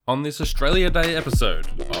On this Australia Day episode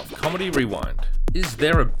of Comedy Rewind, is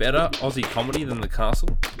there a better Aussie comedy than The Castle?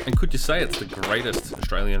 And could you say it's the greatest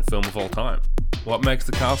Australian film of all time? What makes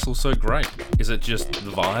The Castle so great? Is it just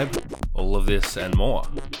the vibe? All of this and more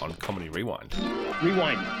on Comedy Rewind.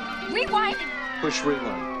 Rewind. Rewind. Push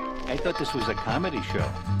rewind. I thought this was a comedy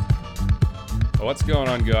show. Well, what's going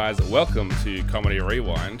on, guys? Welcome to Comedy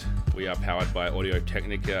Rewind. We are powered by Audio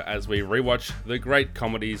Technica as we rewatch the great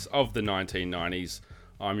comedies of the 1990s.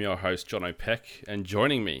 I'm your host, John O'Peck, and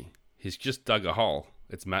joining me, he's just dug a hole.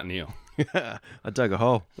 It's Matt Neal. I dug a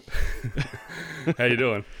hole. How you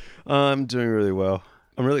doing? I'm doing really well.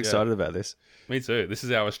 I'm really excited about this. Me too. This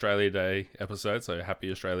is our Australia Day episode, so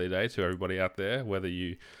happy Australia Day to everybody out there, whether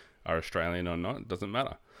you are Australian or not, it doesn't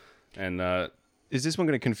matter. And Is this one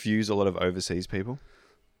going to confuse a lot of overseas people?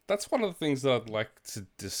 that's one of the things that I'd like to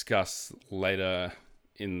discuss later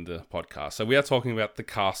in the podcast. So we are talking about The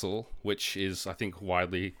Castle, which is, I think,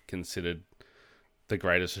 widely considered the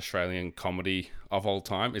greatest Australian comedy of all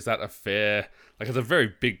time. Is that a fair... Like, it's a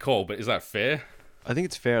very big call, but is that fair? I think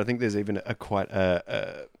it's fair. I think there's even quite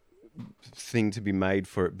a thing to be made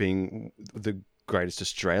for it being the greatest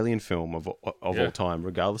Australian film of all time,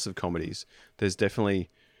 regardless of comedies. There's definitely...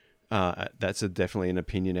 that's definitely an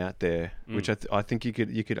opinion out there, which I think you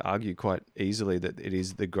could argue quite easily that it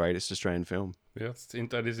is the greatest Australian film. Yeah,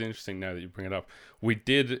 that is interesting now that you bring it up. We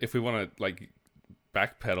did, if we want to like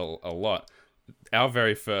backpedal a lot, our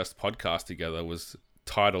very first podcast together was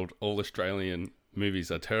titled "All Australian Movies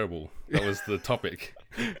Are Terrible." That was the topic.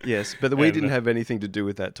 Yes, but we didn't have anything to do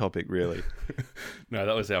with that topic, really. No,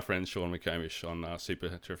 that was our friend Sean McComish on Super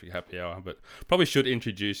Terrific Happy Hour. But probably should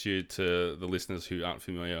introduce you to the listeners who aren't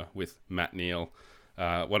familiar with Matt Neal.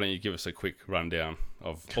 Why don't you give us a quick rundown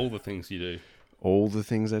of all the things you do? All the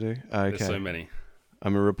things I do? Okay. There's so many.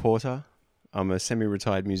 I'm a reporter. I'm a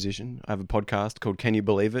semi-retired musician. I have a podcast called Can You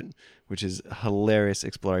Believe It, which is a hilarious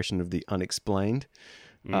exploration of the unexplained.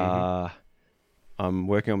 I'm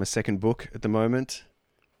working on my second book at the moment.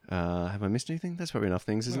 Have I missed anything? That's probably enough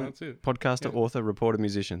things, isn't it? That's it. Podcaster, author, reporter,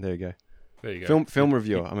 musician. There you go. There you go. Film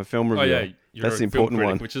reviewer. I'm a film reviewer. Oh, yeah. You're That's the a film important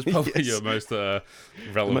critic, one. which is probably Yes. your most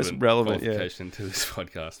relevant qualification to this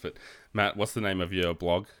podcast. But Matt, what's the name of your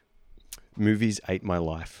blog? Movies Ate My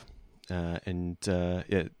Life. You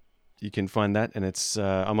can find that, and it's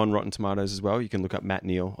I'm on Rotten Tomatoes as well. You can look up Matt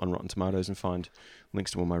Neal on Rotten Tomatoes and find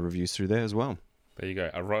links to all my reviews through there as well. There you go.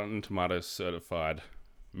 A Rotten Tomatoes certified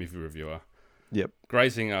movie reviewer. Yep.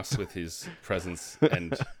 Gracing us with his presence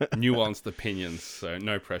and nuanced opinions, so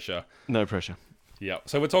no pressure. No pressure. Yeah.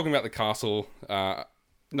 So we're talking about The Castle,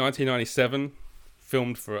 1997,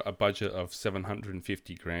 filmed for a budget of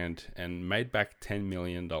 $750,000 and made back $10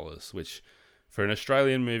 million, which for an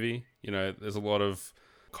Australian movie, you know, there's a lot of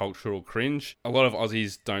cultural cringe. A lot of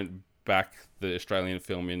Aussies don't back the Australian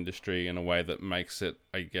film industry in a way that makes it,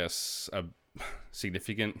 I guess, a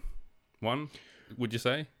significant one, would you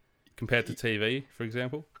say? Compared to TV, for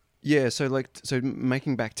example? Yeah, so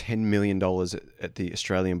making back $10 million at the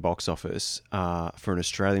Australian box office for an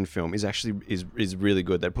Australian film is really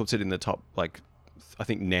good. That puts it in the top, I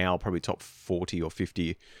think now probably top 40 or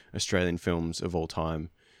 50 Australian films of all time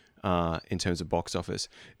in terms of box office.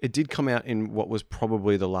 It did come out in what was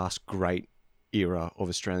probably the last great era of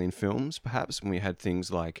Australian films, perhaps, when we had things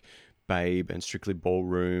like Babe and Strictly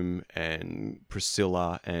Ballroom and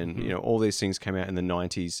Priscilla and you know, all these things came out in the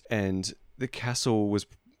 90s, and The Castle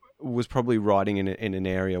was probably riding in an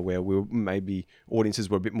area where maybe audiences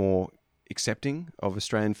were a bit more accepting of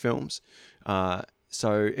Australian films.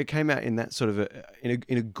 So it came out in that sort of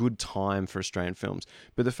in a good time for Australian films.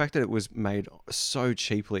 But the fact that it was made so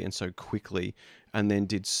cheaply and so quickly and then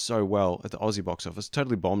did so well at the Aussie box office,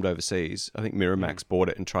 totally bombed overseas. I think Miramax bought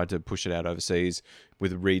it and tried to push it out overseas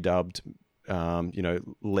with redubbed,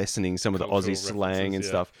 lessening some of the Cultural Aussie slang and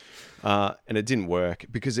stuff. And it didn't work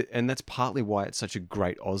and that's partly why it's such a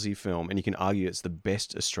great Aussie film. And you can argue it's the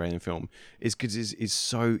best Australian film is because it is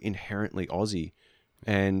so inherently Aussie.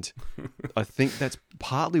 And I think that's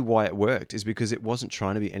partly why it worked, is because it wasn't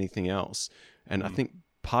trying to be anything else. And I think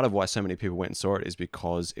part of why so many people went and saw it is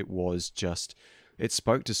because it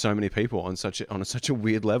spoke to so many people on such a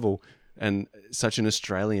weird level and such an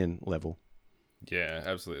Australian level. Yeah,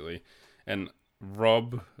 absolutely. And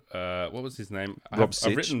Rob, what was his name? Rob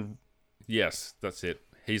Sitch. Yes, that's it.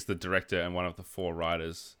 He's the director and one of the 4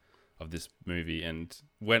 writers of this movie, and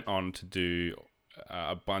went on to do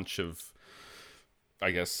a bunch of, I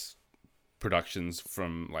guess, productions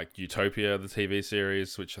from like Utopia, the TV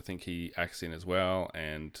series, which I think he acts in as well,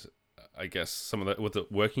 and I guess some of the, was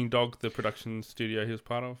it Working Dog, the production studio he was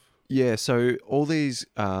part of? Yeah, so all these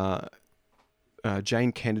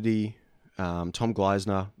Jane Kennedy, Tom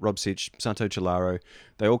Gleisner, Rob Sitch, Santo Chilaro,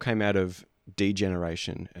 they all came out of D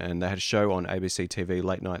Generation, and they had a show on ABC TV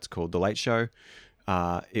late nights called The Late Show.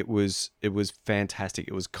 It was fantastic.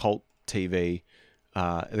 It was cult TV,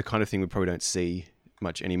 the kind of thing we probably don't see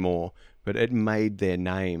much anymore. But it made their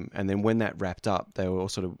name. And then when that wrapped up, they were all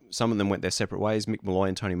some of them went their separate ways. Mick Molloy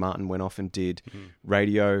and Tony Martin went off and did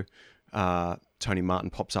radio. Tony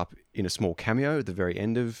Martin pops up in a small cameo at the very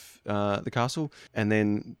end of The Castle. And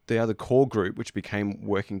then the other core group, which became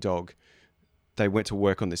Working Dog, they went to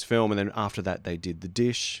work on this film. And then after that, they did The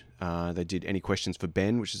Dish. They did Any Questions for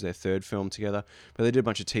Ben, which is their third film together. But they did a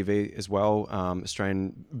bunch of TV as well.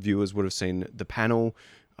 Australian viewers would have seen The Panel.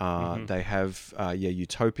 They have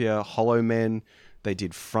Utopia, Hollow Men. They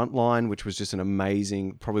did Frontline, which was just an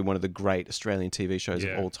amazing, probably one of the great Australian TV shows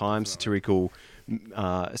of all time. Satirical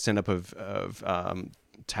stand-up of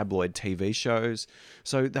tabloid TV shows.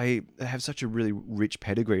 So they have such a really rich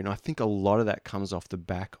pedigree. And I think a lot of that comes off the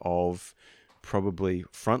back of probably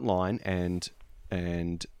Frontline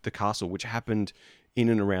and The Castle, which happened in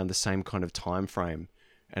and around the same kind of time frame.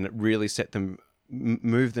 And it really set them,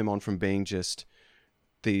 moved them on from being just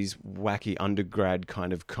these wacky undergrad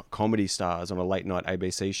kind of comedy stars on a late night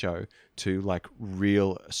ABC show to like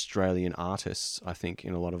real Australian artists, I think,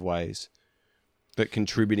 in a lot of ways, but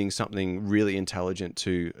contributing something really intelligent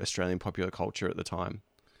to Australian popular culture at the time.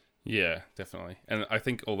 Yeah, definitely. And I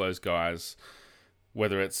think all those guys,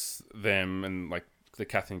 whether it's them and like the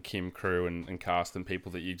Kath and Kim crew and cast and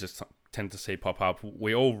people that you just tend to see pop up,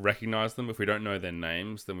 we all recognize them. If we don't know their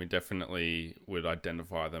names, then we definitely would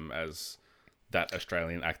identify them as that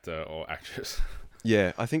Australian actor or actress.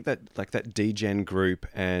 Yeah, I think that like that D-Gen group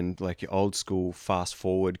and like your old school fast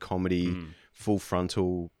forward comedy, full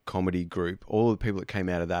frontal comedy group, all the people that came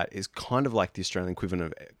out of that is kind of like the Australian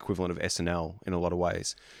equivalent of SNL in a lot of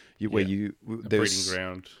ways. Breeding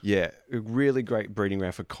ground. Yeah, a really great breeding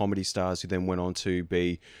ground for comedy stars who then went on to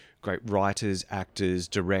be great writers, actors,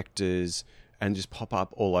 directors, and just pop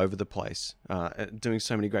up all over the place, doing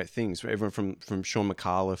so many great things. Everyone from Sean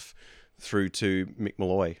McAuliffe through to Mick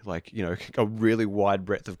Molloy, like, you know, a really wide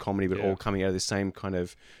breadth of comedy, but all coming out of the same kind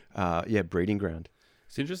of, breeding ground.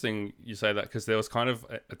 It's interesting you say that because there was kind of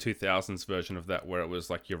a 2000s version of that where it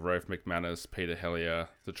was like your Rove McManus, Peter Hellier,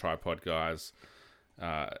 the Tripod guys,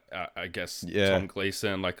 I guess Tom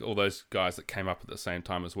Gleeson, like all those guys that came up at the same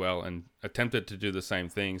time as well and attempted to do the same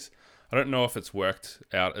things. I don't know if it's worked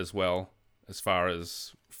out as well as far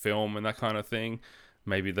as film and that kind of thing.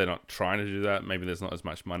 Maybe they're not trying to do that. Maybe there's not as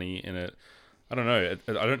much money in it. I don't know.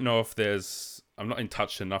 I don't know if I'm not in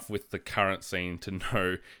touch enough with the current scene to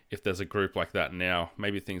know if there's a group like that now.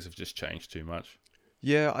 Maybe things have just changed too much.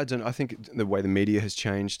 Yeah, I don't know. I think the way the media has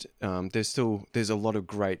changed, there's a lot of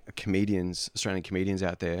great Australian comedians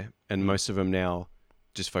out there, and most of them now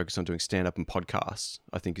just focus on doing stand-up and podcasts,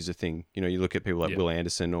 I think is a thing. You know, you look at people like Will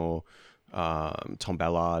Anderson or Tom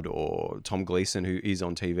Ballard or Tom Gleeson, who is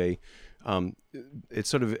on TV.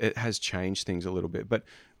 It has changed things a little bit, but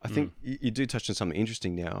I think you do touch on something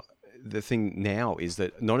interesting now. The thing now is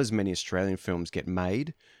that not as many Australian films get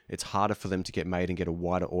made. It's harder for them to get made and get a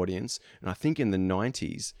wider audience. And I think in the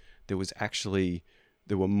 90s,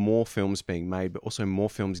 there were more films being made, but also more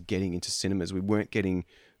films getting into cinemas. We weren't getting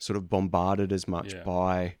sort of bombarded as much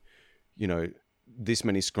by, you know, this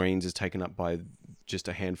many screens is taken up by just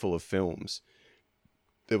a handful of films.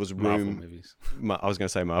 There was room. Marvel movies. I was going to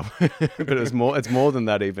say Marvel, but it's more than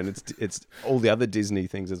that. Even it's all the other Disney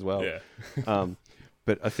things as well. Yeah.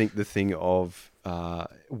 But I think the thing of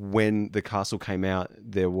when The Castle came out,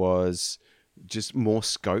 there was just more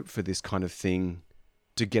scope for this kind of thing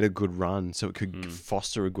to get a good run, so it could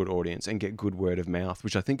foster a good audience and get good word of mouth,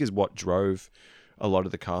 which I think is what drove a lot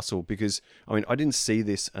of The Castle. Because I mean, I didn't see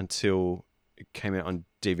this until it came out on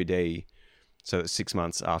DVD. So it's 6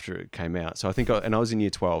 months after it came out. So I think, I was in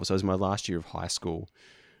year 12, so it was my last year of high school,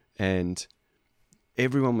 and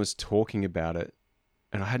everyone was talking about it,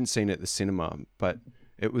 and I hadn't seen it at the cinema, but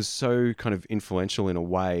it was so kind of influential in a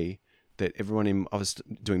way that I was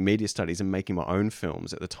doing media studies and making my own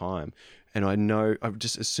films at the time. And I know,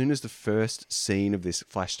 as soon as the first scene of this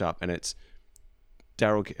flashed up, and it's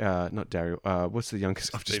what's the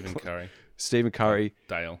youngest? Stephen Curry.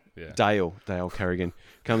 Dale Kerrigan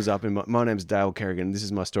comes up and my name's Dale Kerrigan. This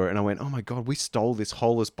is my story. And I went, oh my God, we stole this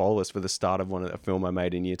Holus Bolus for the start of a film I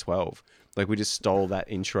made in year 12. Like we just stole that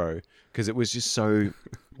intro because it was just so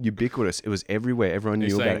ubiquitous. It was everywhere. Everyone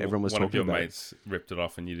knew about it. Everyone was talking about it. One of your mates ripped it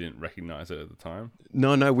off and you didn't recognize it at the time?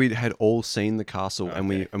 No, we had all seen The Castle and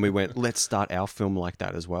we went, let's start our film like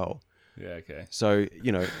that as well. Yeah, okay. So,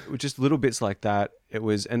 you know, just little bits like that. It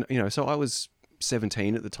was, and you know, so I was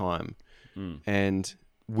 17 at the time. And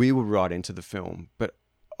we were right into the film, but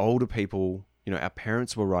older people, our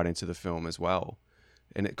parents were right into the film as well,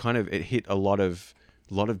 and it hit a lot of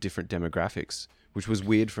different demographics, which was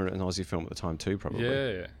weird for an Aussie film at the time too, probably.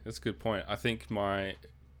 Yeah, that's a good point. I think my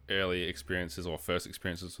early experiences or first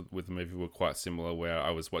experiences with the movie were quite similar, where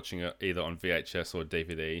I was watching it either on VHS or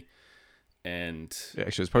DVD. And yeah,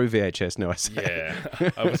 actually, it's probably VHS. No, I say. Yeah,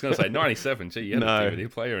 I was going to say 97. Gee, you had a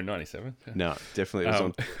DVD player in 97. No, definitely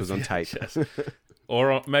it was on tape.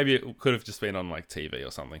 Or maybe it could have just been on like TV or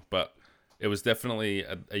something. But it was definitely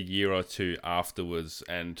a year or two afterwards.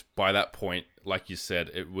 And by that point, like you said,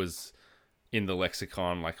 it was in the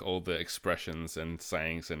lexicon. Like all the expressions and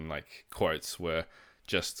sayings and like quotes were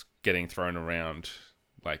just getting thrown around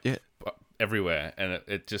like everywhere. And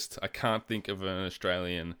it just, I can't think of an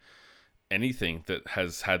Australian anything that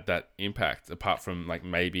has had that impact apart from like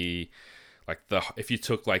maybe like if you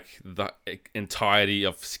took like the entirety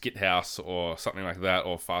of Skithouse or something like that,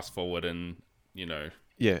 or Fast Forward, and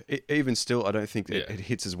even still I don't think it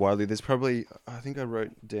hits as widely. There's probably, I think I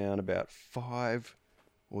wrote down about 5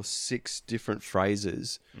 or 6 different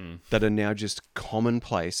phrases that are now just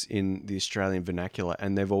commonplace in the Australian vernacular,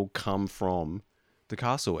 and they've all come from the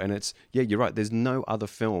castle. And it's, you're right, there's no other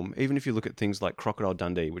film, even if you look at things like Crocodile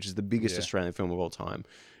Dundee, which is the biggest Australian film of all time,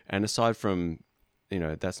 and aside from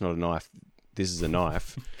that's not a knife, this is a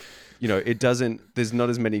knife, there's not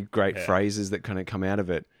as many great phrases that kind of come out of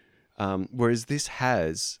it, whereas this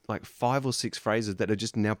has like 5 or 6 phrases that are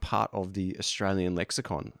just now part of the Australian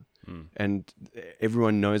lexicon, and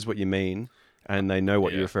everyone knows what you mean and they know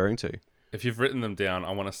what you're referring to. If you've written them down,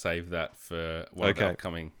 I want to save that for one of the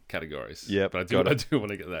upcoming categories. Yeah, but I do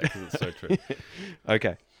want to get that because it's so true.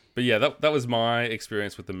 Okay. But yeah, that was my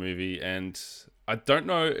experience with the movie, and I don't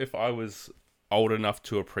know if I was old enough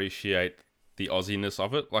to appreciate the Aussie-ness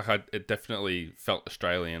of it. Like, it definitely felt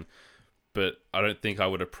Australian, but I don't think I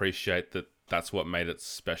would appreciate that that's what made it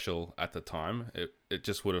special at the time. It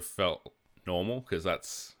just would have felt normal because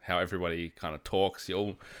that's how everybody kind of talks.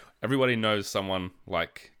 Everybody knows someone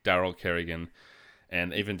like Daryl Kerrigan,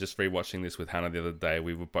 and even just rewatching this with Hannah the other day,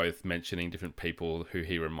 we were both mentioning different people who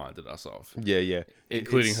he reminded us of. Yeah.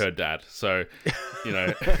 Including her dad. So,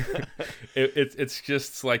 it's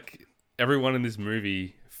just like everyone in this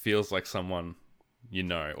movie feels like someone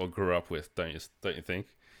or grew up with, don't you think?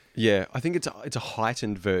 Yeah, I think it's a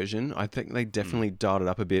heightened version. I think they definitely dialed it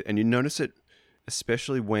up a bit, and you notice it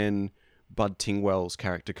especially when Bud Tingwell's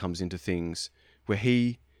character comes into things, where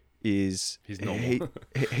he's normal.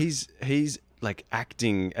 He's like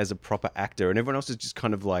acting as a proper actor, and everyone else is just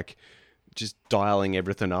kind of like just dialing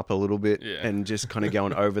everything up a little bit and just kind of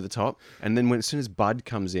going over the top. And then as soon as Bud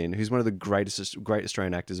comes in, who's one of the great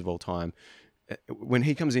Australian actors of all time, when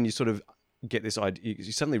he comes in, you sort of get this idea.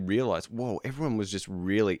 You suddenly realize, whoa, everyone was just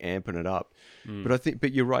really amping it up.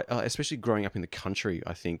 But you're right, especially growing up in the country.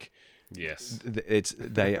 I think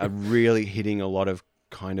they are really hitting a lot of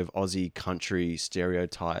kind of Aussie country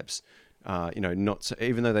stereotypes. Not so,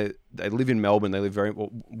 even though they live in Melbourne, they live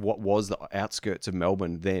what was the outskirts of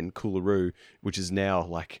Melbourne then, Coolaroo, which is now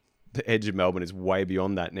like the edge of Melbourne is way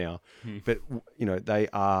beyond that now. But they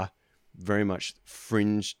are very much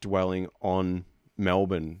fringe dwelling on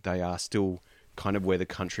Melbourne. They are still kind of where the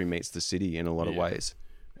country meets the city in a lot of ways,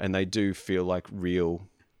 and they do feel like real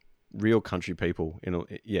country people.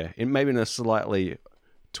 Maybe in a slightly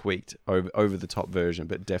tweaked over the top version,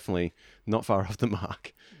 but definitely not far off the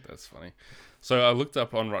mark. That's funny. So I looked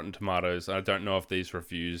up on Rotten Tomatoes. I don't know if these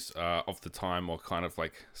reviews are of the time or kind of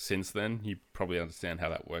like since then. You probably understand how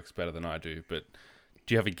that works better than I do, but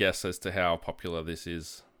do you have a guess as to how popular this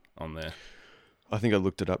is on there? I think I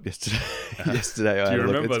looked it up yesterday. Do you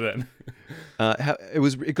remember then?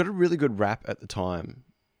 It got a really good rap at the time.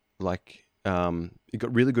 Like, it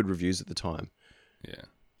got really good reviews at the time.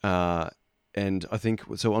 Yeah. And I think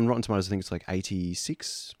so on Rotten Tomatoes, I think it's like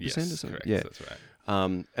 86% or something. Correct. Yeah, that's right.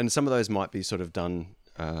 And some of those might be sort of done,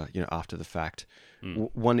 after the fact.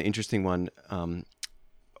 One interesting one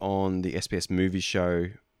on the SBS movie show,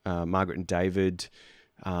 Margaret and David,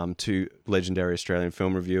 2 legendary Australian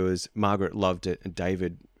film reviewers. Margaret loved it, and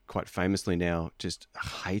David, quite famously now, just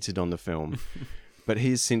hated on the film. But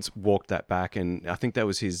he's since walked that back, and I think that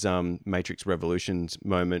was his Matrix Revolutions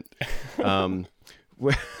moment.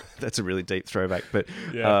 That's a really deep throwback, but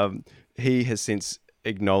he has since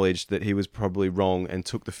acknowledged that he was probably wrong and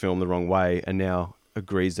took the film the wrong way, and now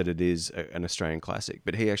agrees that it is an Australian classic.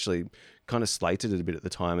 But he actually kind of slated it a bit at the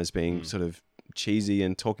time as being sort of cheesy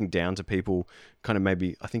and talking down to people, kind of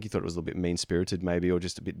maybe, I think he thought it was a little bit mean-spirited maybe, or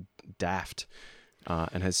just a bit daft,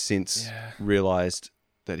 and has since realised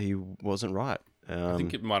that he wasn't right. I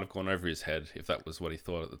think it might have gone over his head if that was what he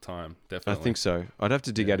thought at the time. I Definitely. think so. I'd have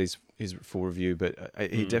to dig out his full review, but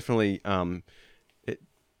he definitely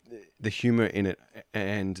the humor in it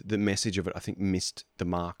and the message of it, I think, missed the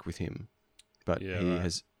mark with him. But he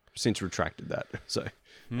has since retracted that. So,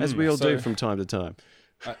 as we all do from time to time.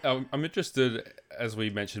 I'm interested, as we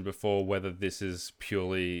mentioned before, whether this is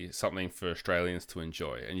purely something for Australians to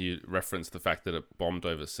enjoy. And you referenced the fact that it bombed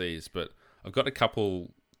overseas, but I've got a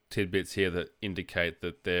couple tidbits here that indicate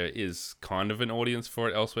that there is kind of an audience for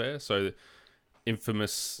it elsewhere. So,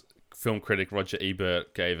 infamous film critic Roger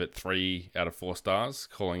Ebert gave it 3 out of 4 stars,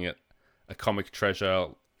 calling it a comic treasure,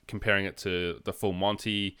 comparing it to The Full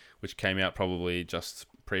Monty, which came out probably just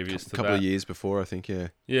previous to that. A couple of years before, I think, yeah.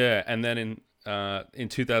 Yeah, and then in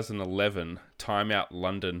 2011, Time Out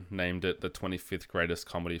London named it the 25th greatest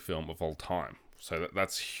comedy film of all time. So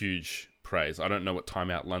that's huge praise. I don't know what Time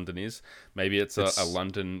Out London is. Maybe it's a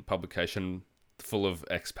London publication full of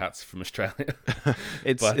expats from Australia.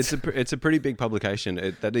 It's a pretty big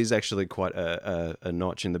publication. That is actually quite a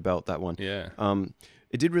notch in the belt, that one. Yeah.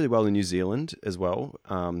 It did really well in New Zealand as well,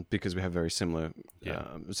 because we have very similar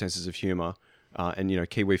senses of humour. And,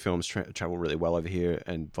 Kiwi films travel really well over here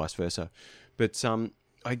and vice versa. But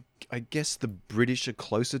I guess the British are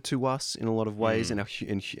closer to us in a lot of ways and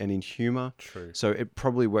in humour. True. So it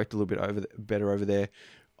probably worked a little bit better over there.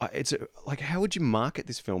 How would you market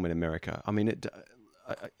this film in America? I mean,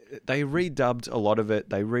 they redubbed a lot of it.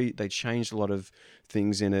 They changed a lot of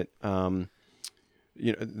things in it. The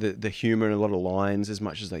humor and a lot of lines as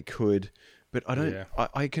much as they could. But I don't. Yeah.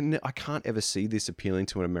 I can't ever see this appealing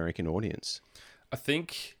to an American audience. I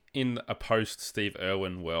think in a post Steve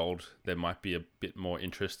Irwin world, there might be a bit more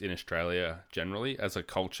interest in Australia generally as a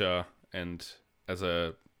culture and as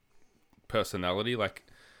a personality. Like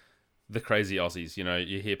the crazy Aussies,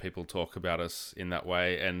 you hear people talk about us in that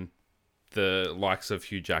way, and the likes of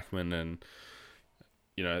Hugh Jackman and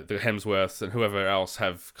the Hemsworths and whoever else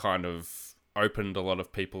have kind of opened a lot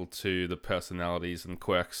of people to the personalities and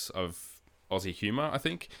quirks of Aussie humor, I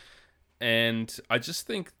think. And I just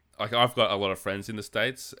think, like, I've got a lot of friends in the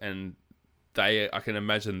States, and I can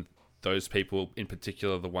imagine those people in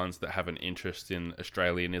particular, the ones that have an interest in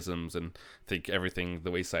Australianisms and think everything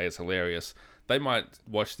that we say is hilarious, they might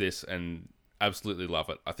watch this and absolutely love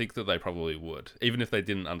it. I think that they probably would, even if they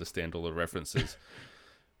didn't understand all the references.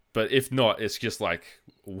 But if not, it's just like,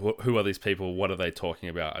 who are these people? What are they talking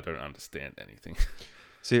about? I don't understand anything.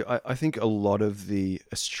 See, I think a lot of the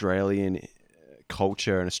Australian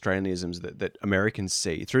culture and Australianisms that Americans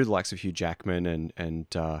see through the likes of Hugh Jackman and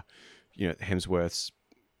Hemsworth's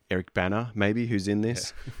Eric Bana, maybe, who's in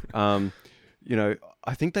this. Yeah.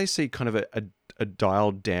 I think they see kind of a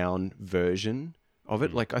dialed down version of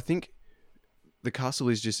it. Like, I think The Castle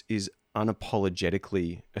is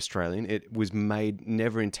unapologetically Australian. It was made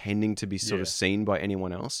never intending to be sort of seen by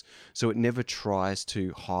anyone else. So it never tries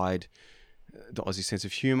to hide the Aussie sense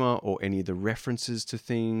of humour or any of the references to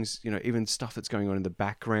things, even stuff that's going on in the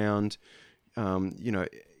background.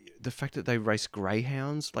 The fact that they race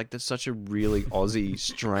greyhounds, like, that's such a really Aussie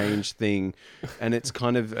strange thing. And it's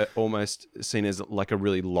kind of almost seen as like a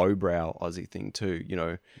really lowbrow Aussie thing too,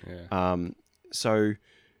 Yeah. So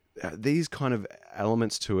these kind of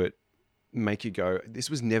elements to it make you go, this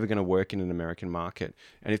was never going to work in an American market.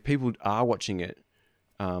 And if people are watching it,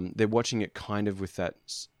 they're watching it kind of with that,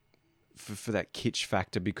 for that kitsch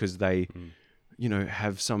factor, because they,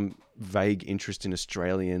 have some vague interest in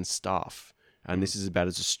Australian stuff. And this is about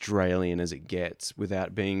as Australian as it gets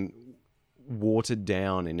without being watered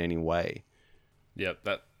down in any way. Yeah,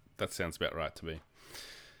 that sounds about right to me.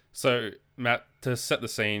 So, Matt, to set the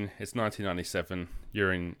scene, it's 1997.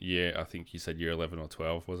 You're in I think you said year 11 or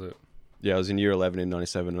 12, was it? Yeah, I was in year 11 in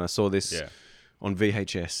 97, and I saw this on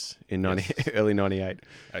VHS in early 98.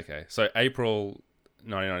 Okay, so April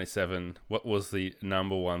 1997, what was the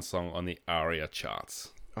number 1 song on the ARIA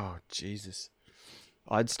charts? Oh, Jesus.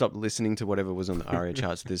 I'd stopped listening to whatever was on the ARIA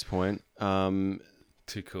charts at this point.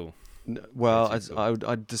 Too cool. Well,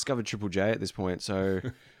 I discovered Triple J at this point, so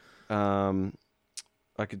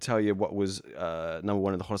I could tell you what was number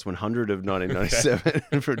 1 of the Hottest 100 of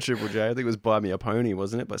 1997 for Triple J. I think it was Buy Me a Pony,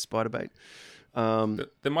 wasn't it, by Spiderbait?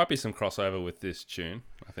 There might be some crossover with this tune,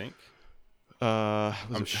 I think.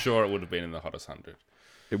 I'm sure it would have been in the Hottest 100.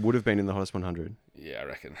 It would have been in the Hottest 100? Yeah, I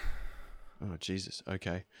reckon. Oh, Jesus.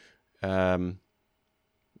 Okay.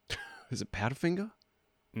 Is it Powderfinger?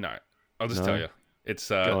 No. I'll just tell you.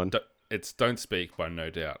 It's it's Don't Speak by No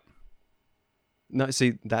Doubt. No,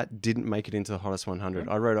 see, that didn't make it into the Hottest 100.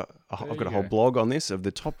 I wrote I've got a whole go. blog on this of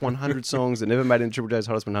the top 100 songs that never made it in Triple J's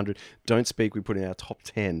Hottest 100. Don't Speak, we put in our top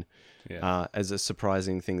 10. as a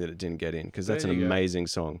surprising thing that it didn't get in, because that's There an you go. amazing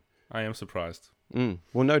song. I am surprised. Well,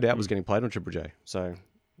 No Doubt was getting played on Triple J, so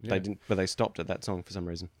Yeah. they didn't, but they stopped at that song for some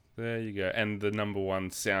reason. There you go. And the number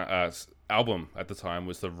one album at the time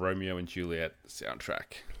was the Romeo and Juliet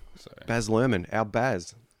soundtrack. So Baz Luhrmann, our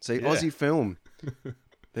Baz. See, Yeah. Aussie film.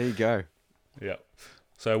 There you go. yeah.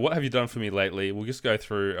 So what have you done for me lately? We'll just go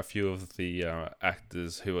through a few of the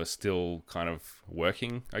actors who are still kind of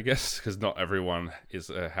working, I guess, because not everyone is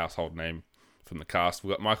a household name from the cast.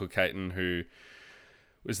 We've got Michael Keaton, who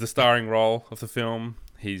was the starring role of the film.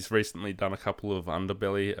 He's recently done a couple of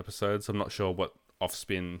Underbelly episodes. I'm not sure what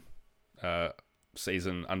Offspin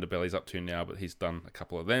season Underbelly's up to now, but he's done a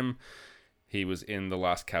couple of them. He was in The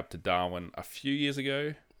Last Cab to Darwin a few years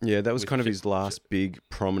ago. Yeah, that was With kind of J- his last big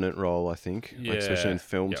prominent role, I think, like, especially in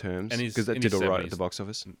film Yep. terms, And he's because that in did his all right at 70s. the box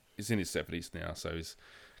office. He's in his 70s now, so he's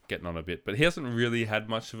getting on a bit. But he hasn't really had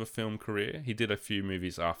much of a film career. He did a few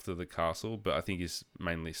movies after The Castle, but I think he's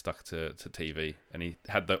mainly stuck to TV. And he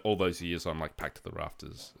had all those years on like Packed to the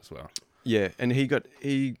Rafters as well. Yeah, and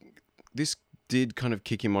this did kind of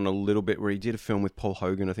kick him on a little bit, where he did a film with Paul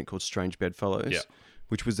Hogan, I think, called Strange Bedfellows, Yeah.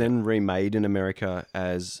 which was then remade in America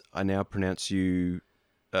as I Now Pronounce You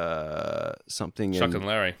something. Chuck and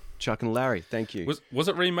Larry. Chuck and Larry, thank you. Was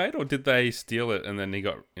it remade, or did they steal it and then he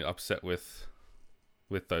got upset with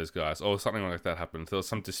those guys, or something like that happened? There was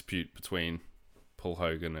some dispute between Paul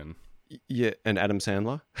Hogan and Yeah, and Adam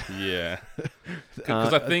Sandler. yeah,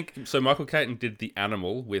 because I think so. Michael Keaton did The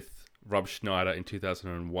Animal with Rob Schneider in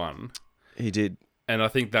 2001. He did. And I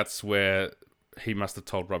think that's where he must have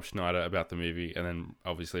told Rob Schneider about the movie. And then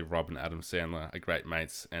obviously Rob and Adam Sandler are great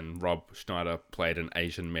mates. And Rob Schneider played an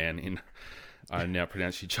Asian man in I Now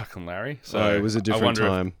Pronounce You Chuck and Larry. So It was a I different wonder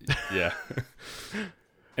time. yeah.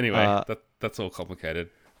 Anyway, that's all complicated.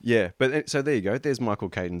 Yeah, but so there you go. There's Michael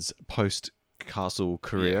Keaton's post-Castle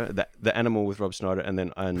career. The Animal with Rob Schneider,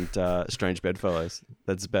 and Strange Bedfellows.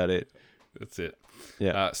 That's about it. That's it.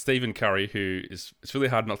 Yeah. Stephen Curry, it's really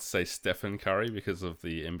hard not to say Stephen Curry because of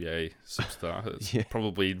the NBA superstar. It's Yeah.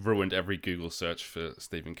 probably ruined every Google search for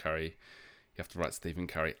Stephen Curry. You have to write Stephen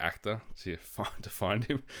Curry actor to find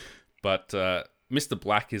him. But Mr.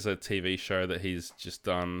 Black is a TV show that he's just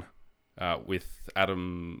done with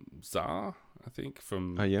Adam Zar, I think,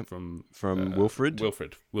 from Wilfred.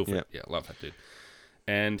 Wilfred, yeah, love that dude.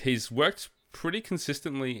 And he's worked pretty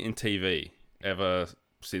consistently in TV ever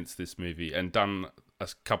since this movie, and done a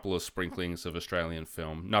couple of sprinklings of Australian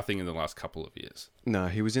film. Nothing in the last couple of years. No,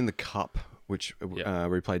 he was in The Cup, where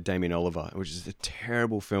he played Damien Oliver, which is a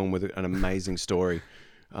terrible film with an amazing story.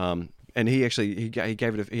 And he actually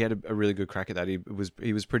gave it. He had a really good crack at that. He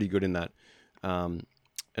was pretty good in that. And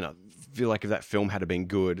I feel like if that film had been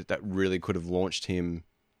good, that really could have launched him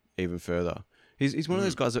even further. He's one of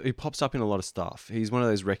those guys that he pops up in a lot of stuff. He's one of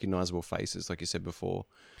those recognizable faces, like you said before.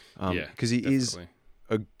 Because he definitely. is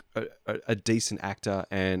a decent actor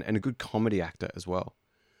and a good comedy actor as well.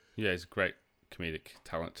 Yeah, he's a great comedic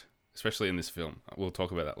talent, especially in this film. We'll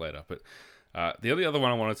talk about that later. But the only other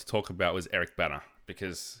one I wanted to talk about was Eric Bana,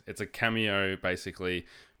 because it's a cameo, basically,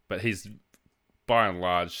 but he's, by and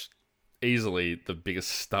large, easily the biggest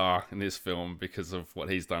star in this film because of what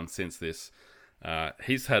he's done since this.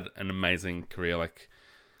 He's had an amazing career.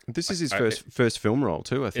 This is his first film role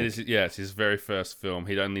too, I think. It's his very first film.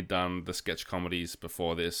 He'd only done the sketch comedies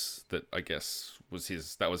before this. That I guess was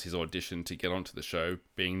his audition to get onto the show,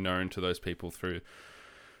 being known to those people through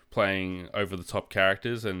playing over the top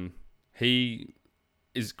characters. And he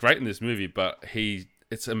is great in this movie, but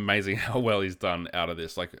it's amazing how well he's done out of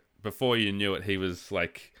this. Like, before you knew it, he was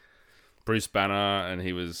like Bruce Banner, and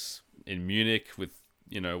he was in Munich with,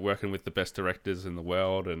 working with the best directors in the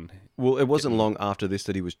world. And well, it wasn't long after this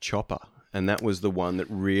that he was Chopper, and that was the one that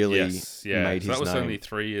really made his name. That was only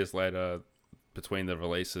 3 years later between the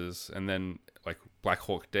releases, and then like Black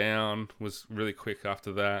Hawk Down was really quick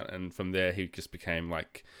after that, and from there he just became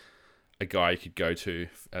like a guy you could go to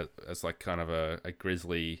as like kind of a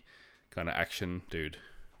grizzly kind of action dude.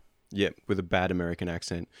 Yeah, with a bad American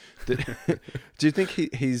accent. Do you think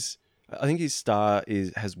I think his star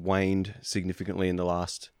has waned significantly in the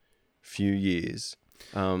last few years.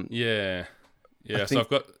 Yeah.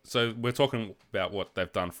 So we're talking about what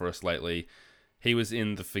they've done for us lately. He was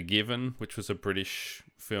in The Forgiven, which was a British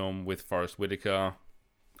film with Forrest Whitaker.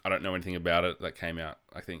 I don't know anything about it. That came out,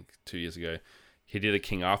 I think, 2 years ago. He did a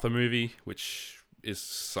King Arthur movie, which is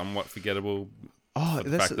somewhat forgettable. Oh, for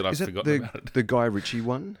the fact that I've forgotten about it. The Guy Ritchie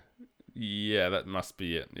one? Yeah, that must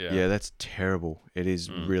be it. Yeah. Yeah, that's terrible. It is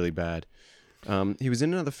really bad. He was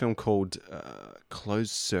in another film called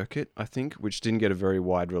Closed Circuit, I think, which didn't get a very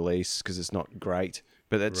wide release because it's not great.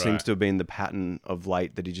 but that seems Right. to have been the pattern of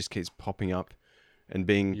late, that he just keeps popping up and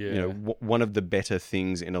being, Yeah. one of the better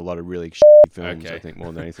things in a lot of really films. Okay. I think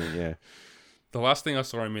more than anything, yeah. The last thing I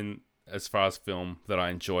saw him in, as far as film that I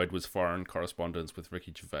enjoyed, was Foreign Correspondence with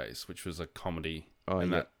Ricky Gervais, which was a comedy. Oh,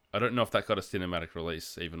 and yeah. that I don't know if that got a cinematic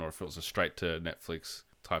release even, or if it was a straight to Netflix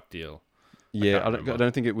type deal. Yeah, can't I remember.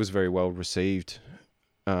 don't think it was very well received,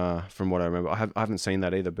 from what I remember. I haven't seen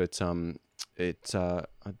that either, but I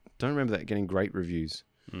don't remember that getting great reviews.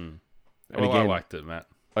 And Well, I again, liked it, Matt.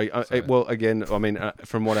 well, again, I mean,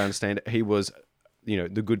 from what I understand, he was, the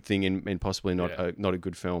good thing in possibly not Yeah. not a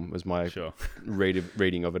good film, was my Sure.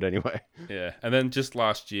 reading of it anyway. Yeah, and then just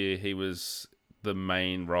last year he was the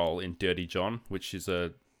main role in Dirty John, which is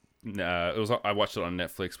I watched it on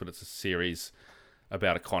Netflix, but it's a series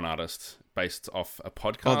about a con artist based off a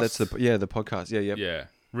podcast. Oh, that's the podcast. Yeah, Yeah,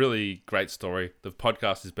 really great story. The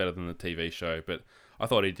podcast is better than the TV show, but I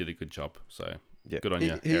thought he did a good job. So yeah. good on he,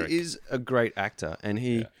 you, he Eric. is a great actor, and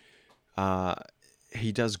he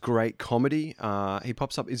does great comedy. He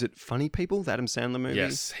pops up. Is it Funny People, the Adam Sandler movie?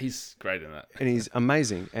 Yes, he's great in that. And he's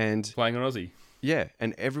amazing. And Playing an Aussie. yeah,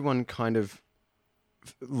 and everyone kind of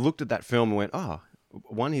looked at that film and went, "Oh,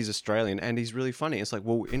 one, he's Australian and he's really funny." It's like,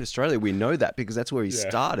 well, in Australia we know that because that's where he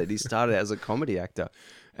started. He started as a comedy actor,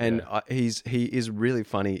 and he is really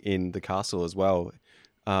funny in The Castle as well.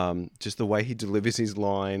 Just the way he delivers his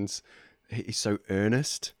lines, he's so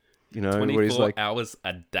earnest. Where he's 24 like, hours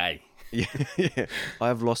a day. yeah, I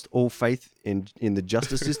have lost all faith in the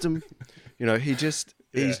justice system. He's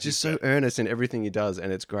just so earnest in everything he does,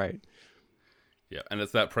 and it's great. Yeah, and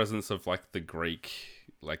it's that presence of like the Greek,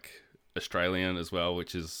 like Australian as well,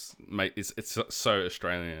 which is it's so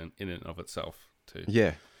Australian in and of itself too.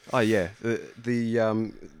 Yeah. Oh, yeah.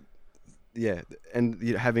 And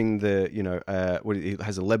having he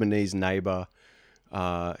has a Lebanese neighbor.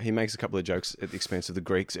 He makes a couple of jokes at the expense of the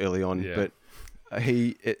Greeks early on, but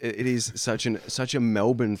it is such a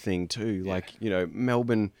Melbourne thing too. Yeah. Like,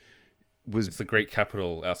 Melbourne was It's the Greek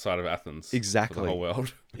capital outside of Athens. Exactly. For the whole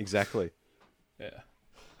world. exactly. Yeah.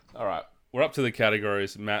 All right. We're up to the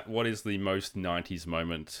categories. Matt, what is the most 90s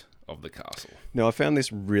moment of The Castle? No, I found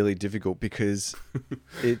this really difficult because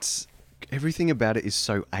it's everything about it is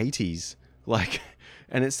so 80s. Like,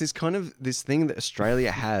 and it's this thing that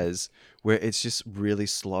Australia has where it's just really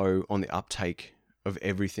slow on the uptake of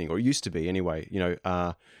everything, or it used to be anyway.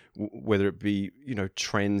 Whether it be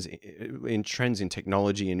trends in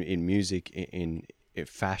technology, in music, in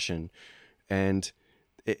fashion, and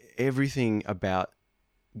everything about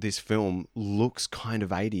this film looks kind of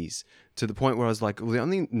 80s, to the point where I was like, well, the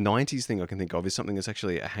only 90s thing I can think of is something that's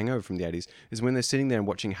actually a hangover from the 80s, is when they're sitting there and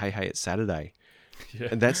watching Hey Hey It's Saturday. Yeah.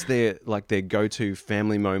 And that's their go-to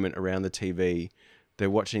family moment around the TV. They're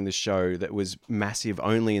watching the show that was massive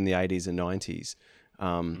only in the 80s and 90s.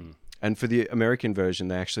 And for the American version,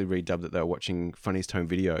 they actually redubbed that they were watching Funniest Home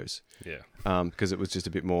Videos. Yeah. Because it was just a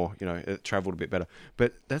bit more, it traveled a bit better.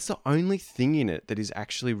 But that's the only thing in it that is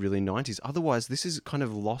actually really 90s. Otherwise, this is kind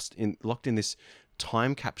of locked in this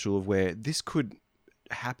time capsule of where this could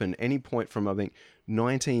happen any point from, I think,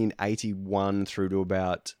 1981 through to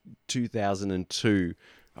about 2002.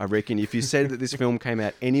 I reckon if you said that this film came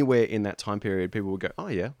out anywhere in that time period, people would go, "Oh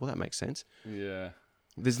yeah, well that makes sense." Yeah.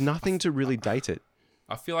 There's nothing to really date it.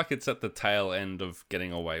 I feel like it's at the tail end of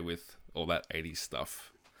getting away with all that 80s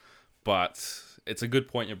stuff. But it's a good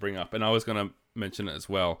point you bring up. And I was going to mention it as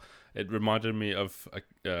well. It reminded me of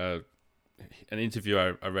an interview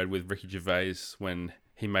I read with Ricky Gervais when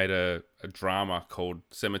he made a drama called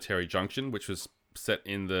Cemetery Junction, which was set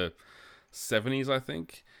in the 70s, I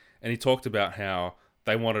think. And he talked about how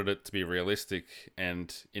they wanted it to be realistic.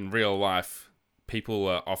 And in real life, people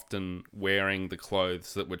are often wearing the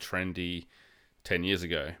clothes that were trendy 10 years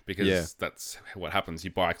ago, because that's what happens. You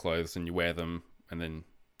buy clothes and you wear them, and then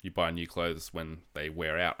you buy new clothes when they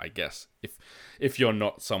wear out, I guess. If you're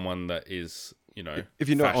not someone that is, if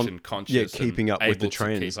you're not fashion conscious, keeping up with the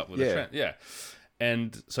trends. Keep up with the trend. Yeah.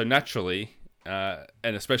 And so naturally, and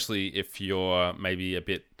especially if you're maybe a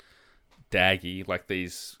bit daggy, like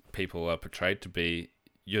these people are portrayed to be,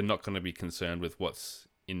 you're not going to be concerned with what's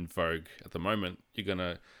in vogue at the moment. You're going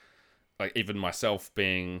to, like, even myself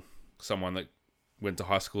being someone that went to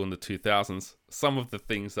high school in the 2000s, some of the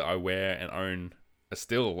things that I wear and own are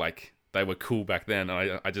still like, they were cool back then,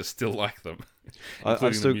 and I just still like them,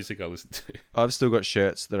 including the music I listen to. I've still got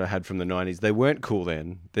shirts that I had from the 90s. They weren't cool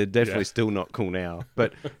then. They're definitely still not cool now.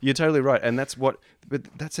 But you're totally right. And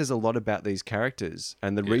but that says a lot about these characters.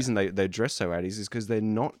 And the reason they dress so 80s is because they're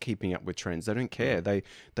not keeping up with trends. They don't care.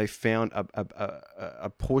 They found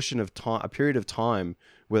a portion of time, a period of time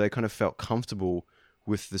where they kind of felt comfortable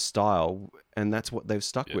with the style, and that's what they've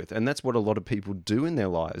stuck with, and that's what a lot of people do in their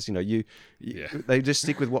lives. You know, they just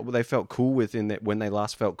stick with what they felt cool with in that when they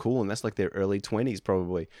last felt cool, and that's like their early 20s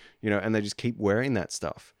probably. You know, and they just keep wearing that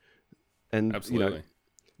stuff, and Absolutely.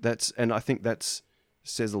 and I think that's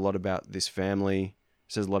says a lot about this family,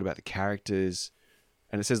 says a lot about the characters,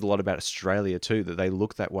 and it says a lot about Australia too, that they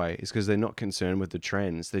look that way. Is because they're not concerned with the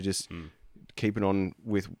trends. They're just keeping on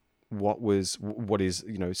with what is,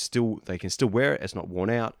 you know, still, they can still wear it. It's not worn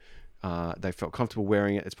out. They felt comfortable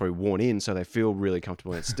wearing it. It's probably worn in, so they feel really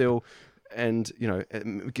comfortable in it still. And, you know,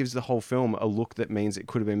 it gives the whole film a look that means it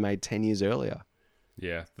could have been made 10 years earlier.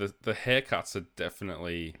 Yeah, the haircuts are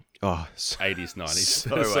definitely 80s, 90s.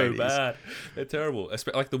 So They're so 80s. bad. They're terrible.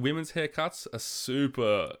 Like the women's haircuts are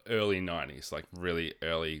super early 90s, like really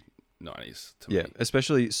early 90s to me.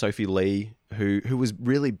 Especially Sophie Lee, who was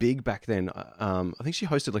really big back then. I think she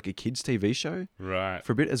hosted like a kids TV show Right.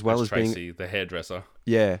 for a bit, as well That's as being Tracy, the hairdresser.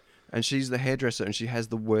 and she's the hairdresser, and she has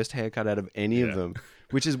the worst haircut out of any of them,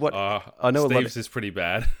 which is what I know. Steve's is pretty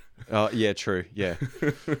bad. Yeah, true, yeah.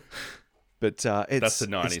 But That's the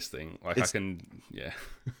 90s thing. Like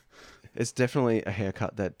it's definitely a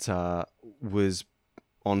haircut that was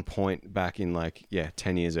on point back in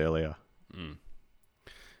 10 years earlier.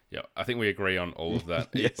 Yeah, I think we agree on all of that.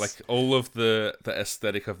 Yes. Like all of the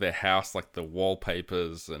aesthetic of their house, like the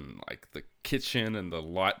wallpapers and like the kitchen and the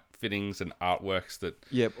light fittings and artworks that...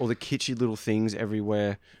 Yeah, all the kitschy little things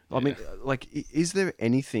everywhere. I mean, like, is there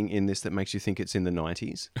anything in this that makes you think it's in the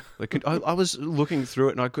 90s? Like, I was looking through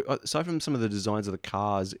it, and I could, aside from some of the designs of the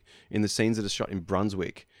cars in the scenes that are shot in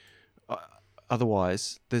Brunswick,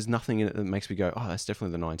 otherwise, there's nothing in it that makes me go, oh, that's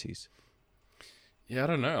definitely the 90s. Yeah, I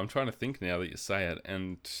don't know. I'm trying to think now that you say it.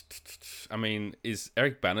 And, I mean, is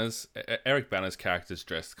Eric Banner's character's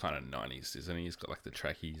dressed kind of 90s, isn't he? He's got, like, the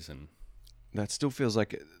trackies and... That still feels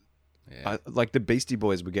like... like the Beastie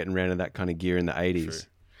Boys were getting around in that kind of gear in the 80s. True.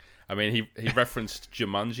 I mean, he referenced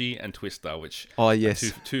Jumanji and Twister, which are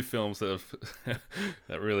two films that have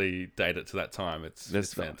that really date it to that time. It's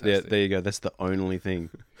fantastic. Yeah, there you go. That's the only thing.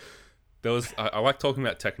 I like talking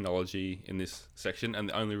about technology in this section, and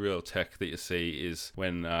the only real tech that you see is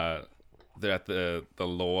when they're at the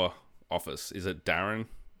law office. Is it Darren?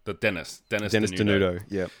 Dennis Denuto.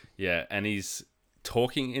 Yeah. Yeah, and he's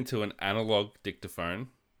talking into an analog dictaphone.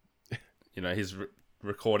 You know, he's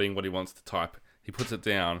recording what he wants to type. He puts it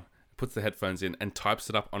down, puts the headphones in, and types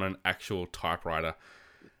it up on an actual typewriter.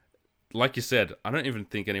 Like you said, I don't even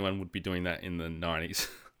think anyone would be doing that in the 90s.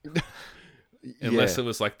 Unless it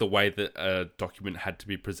was like the way that a document had to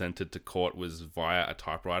be presented to court was via a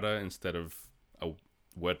typewriter instead of a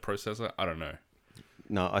word processor. I don't know.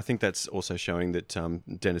 No, I think that's also showing that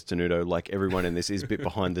Dennis Denuto, like everyone in this, is a bit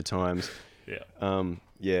behind the times. Yeah.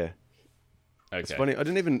 Yeah. Okay. It's funny. I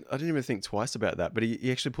didn't even think twice about that. But he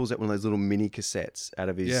actually pulls out one of those little mini cassettes out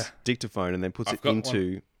of his dictaphone and then puts it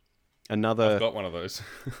into another. I've got one of those.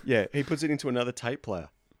 Yeah, he puts it into another tape player,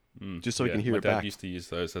 just so he can hear it back. My dad used to use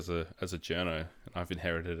those as a journo, and I've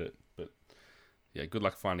inherited it. But yeah, good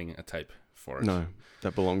luck finding a tape for it. No,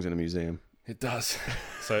 that belongs in a museum. It does.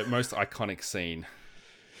 So most iconic scene,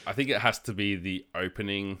 I think it has to be the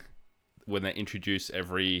opening when they introduce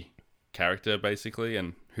every character basically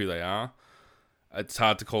and who they are. It's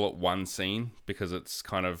hard to call it one scene because it's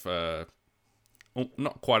kind of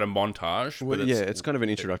not quite a montage. Well, but it's kind of an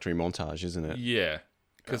introductory montage, isn't it? Yeah,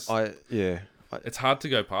 because it's hard to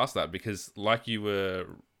go past that because, like you were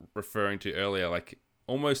referring to earlier, like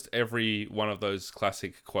almost every one of those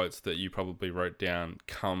classic quotes that you probably wrote down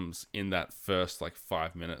comes in that first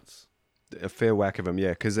 5 minutes. A fair whack of them, yeah,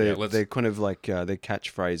 because they're kind of like they're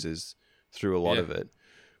catchphrases through a lot of it.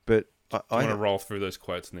 But I want to roll through those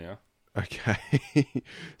quotes now. Okay.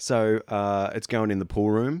 So it's going in the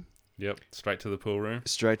pool room. Yep, straight to the pool room.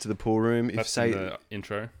 Straight to the pool room. That's in the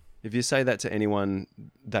intro. If you say that to anyone,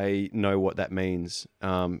 they know what that means.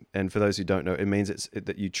 And for those who don't know, it means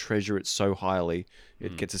that you treasure it so highly,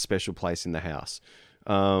 it gets a special place in the house.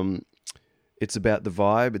 It's about the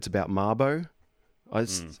vibe. It's about Marbo.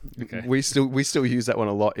 Okay. We still use that one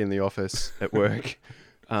a lot in the office at work.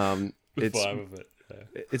 The vibe of it.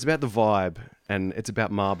 Yeah. It's about the vibe, and it's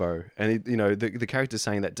about Marbo. And the character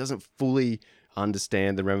saying that doesn't fully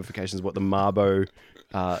understand the ramifications of what the Marbo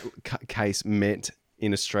case meant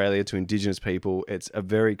in Australia to Indigenous people. It's a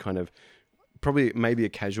very kind of probably maybe a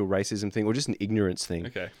casual racism thing or just an ignorance thing.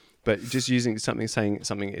 Okay. But just saying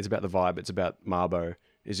something, it's about the vibe, it's about Marbo,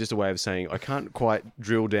 is just a way of saying I can't quite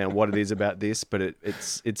drill down what it is about this, but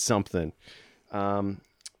it's something.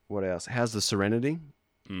 What else? How's the Serenity?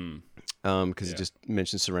 Because it just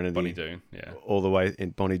mentions Serenity. Bonnie Doon, yeah. All the way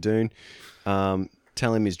in Bonnie Doon.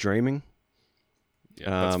 Tell him he's dreaming. Yeah,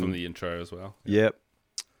 that's from the intro as well. Yep.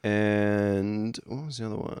 And what was the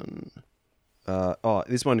other one?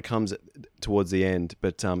 This one comes towards the end,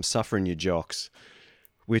 but "Suffering Your Jocks,"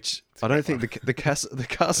 which I don't think the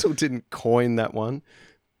castle didn't coin that one,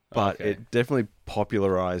 but it definitely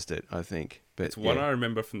popularized it, I think. But it's one I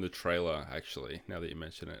remember from the trailer, actually, now that you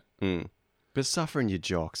mention it. But "Suffering Your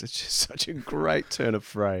Jocks," it's just such a great turn of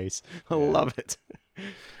phrase. I love it.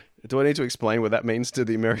 Do I need to explain what that means to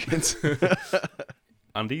the Americans?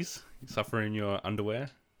 Undies? Suffer in your underwear?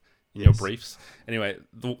 In your briefs? Anyway,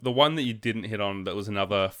 the one that you didn't hit on that was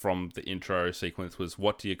another from the intro sequence was,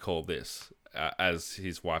 what do you call this? As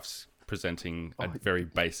his wife's presenting a very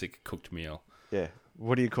basic cooked meal. Yeah.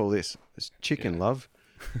 What do you call this? It's chicken, love.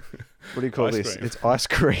 What do you call Ice this? cream. It's ice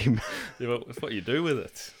cream. Yeah, well, it's what you do with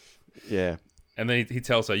it. Yeah. And then he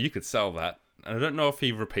tells her, you could sell that. And I don't know if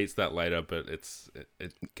he repeats that later, but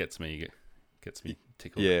it gets me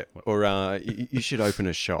tickled. Yeah. Or you should open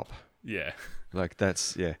a shop. Yeah. Like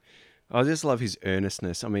that's, yeah. I just love his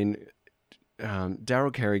earnestness. I mean,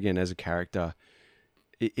 Daryl Kerrigan as a character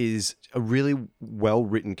is a really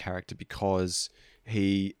well-written character because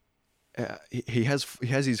he has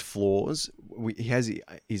his flaws, he has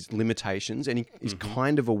his limitations, and he's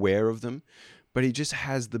kind of aware of them, but he just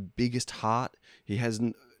has the biggest heart. He has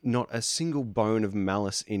not a single bone of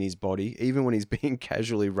malice in his body. Even when he's being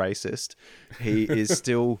casually racist, he is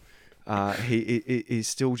still he's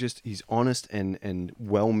still just, he's honest and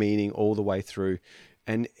well-meaning all the way through,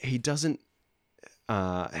 and he doesn't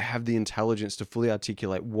have the intelligence to fully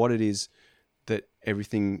articulate what it is that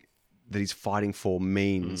everything that he's fighting for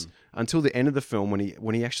means until the end of the film,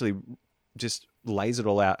 when he actually just lays it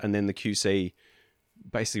all out, and then the QC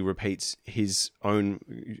basically repeats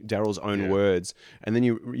Daryl's own words, and then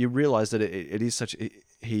you realize that it is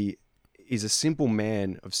he is a simple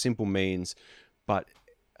man of simple means, but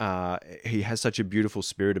he has such a beautiful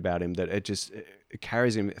spirit about him that it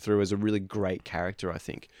carries him through as a really great character, I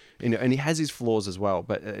think. And he has his flaws as well,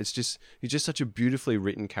 but he's just such a beautifully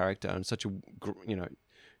written character, and such a,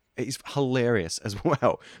 he's hilarious as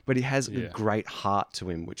well, but he has a great heart to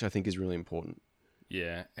him, which I think is really important.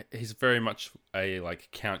 Yeah, he's very much a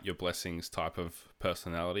count your blessings type of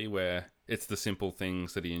personality, where it's the simple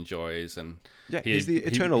things that he enjoys, and he's the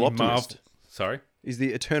eternal optimist. Sorry? He's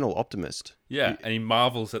the eternal optimist. Yeah, and he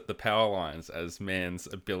marvels at the power lines as man's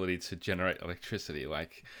ability to generate electricity.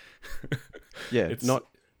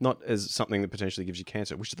 Not as something that potentially gives you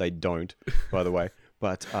cancer, which they don't, by the way.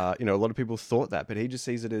 But a lot of people thought that, but he just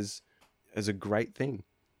sees it as a great thing.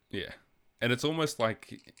 Yeah, and it's almost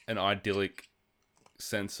like an idyllic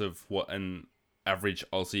sense of what an average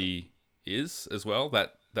Aussie is as well.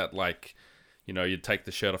 That you'd take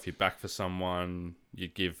the shirt off your back for someone,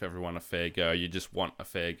 you'd give everyone a fair go, you just want a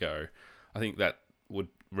fair go. I think that would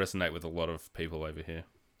resonate with a lot of people over here.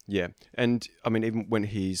 Yeah, and I mean, even when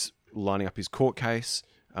he's lining up his court case,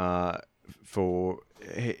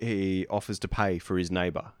 he offers to pay for his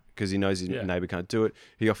neighbour because he knows his neighbour can't do it.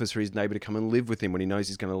 He offers for his neighbour to come and live with him when he knows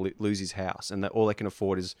he's going to lose his house, and that all they can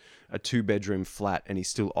afford is a 2-bedroom flat, and he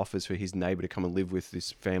still offers for his neighbour to come and live with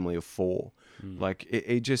this family of 4.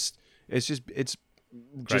 It's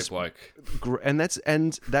great bloke. And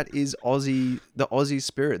that is Aussie, the Aussie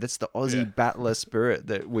spirit. That's the Aussie battler spirit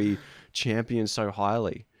that we champion so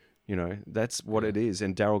highly. That's what it is,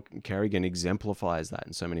 and Daryl Kerrigan exemplifies that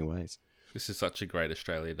in so many ways. This is such a great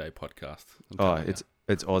Australia Day podcast.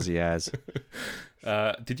 It's Aussie as.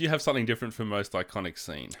 Did you have something different for most iconic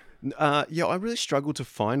scene? I really struggled to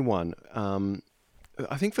find one.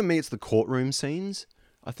 I think for me, it's the courtroom scenes.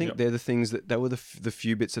 I think they're the things that were the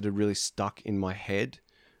few bits that had really stuck in my head,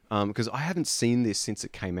 because I haven't seen this since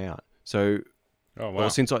it came out. So,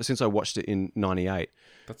 since I watched it in '98.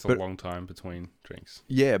 That's a long time between drinks.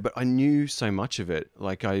 Yeah, but I knew so much of it.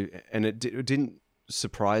 It didn't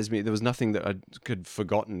surprise me. There was nothing that I could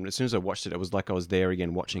forgotten. As soon as I watched it, it was like I was there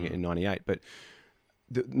again watching it in '98. But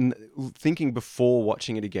thinking before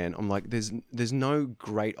watching it again, I'm like, there's no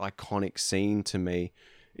great iconic scene to me,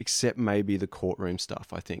 except maybe the courtroom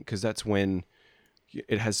stuff. I think because that's when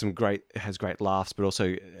it has great laughs, but also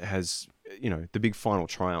it has the big final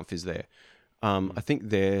triumph is there. I think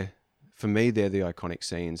for me they're the iconic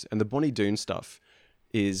scenes, and the Bonnie Doon stuff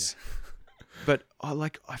is. But I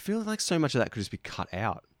feel like so much of that could just be cut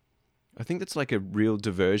out. I think that's like a real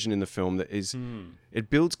diversion in the film that is, it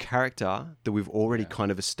builds character that we've already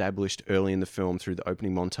kind of established early in the film through the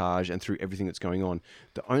opening montage and through everything that's going on.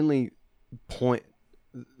 The only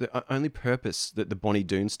purpose that the Bonnie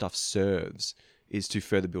Doon stuff serves is to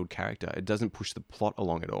further build character. It doesn't push the plot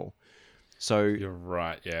along at all. So you're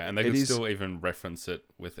right, yeah. And they can still even reference it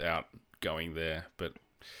without going there, but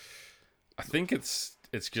I think it's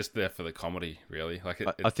just there for the comedy, really. Like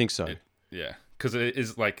I think so. Yeah, because it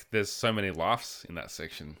is like there's so many laughs in that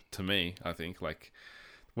section. To me, I think like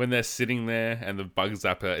when they're sitting there and the bug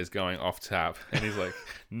zapper is going off tap, and he's like,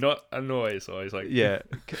 not a noise, or he's like, Yeah,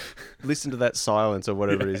 listen to that silence or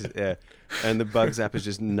whatever it is. Yeah, and the bug zapper is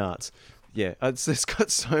just nuts. Yeah, it's got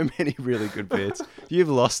so many really good bits. You've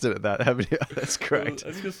lost it at that, haven't you? That's great.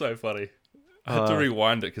 It's just so funny. I had to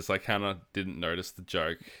rewind it because like Hannah didn't notice the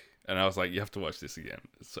joke, and I was like, you have to watch this again.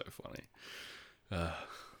 It's so funny.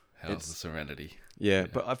 How's the Serenity? Yeah,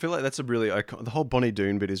 but I feel like that's a really the whole Bonnie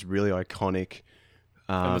Doon bit is really iconic.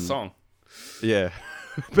 And the song. Yeah,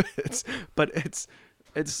 but it's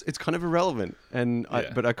kind of irrelevant, and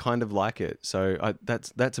but I kind of like it. So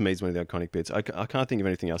that to me is one of the iconic bits. I can't think of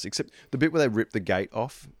anything else except the bit where they rip the gate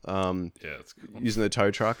off. It's cool. Using the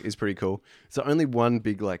tow truck is pretty cool. It's the only one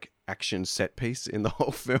big like action set piece in the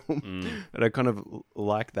whole film, and I kind of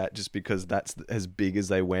like that just because that's as big as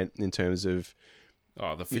they went in terms of.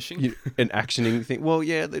 Oh, the fishing? An actioning thing. Well,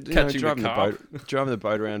 yeah, driving the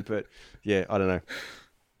boat around, but yeah, I don't know.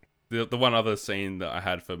 The one other scene that I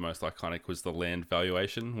had for most iconic was the land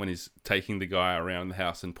valuation when he's taking the guy around the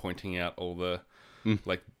house and pointing out all the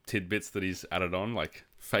like tidbits that he's added on, like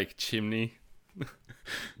fake chimney,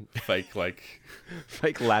 fake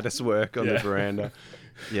lattice work on the veranda.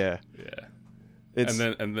 Yeah, yeah.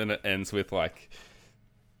 And then it ends with like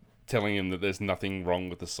telling him that there's nothing wrong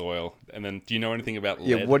with the soil. And then, do you know anything about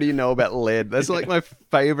lead? Yeah, what do you know about lead? That's like my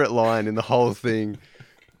favorite line in the whole thing.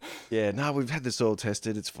 Yeah, no, we've had the soil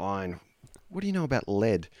tested. It's fine. What do you know about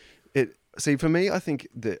lead? See, for me, I think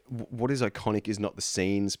that what is iconic is not the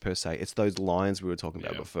scenes per se. It's those lines we were talking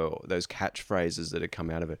about before, those catchphrases that have come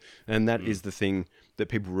out of it. And that is the thing that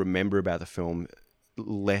people remember about the film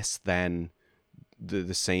less than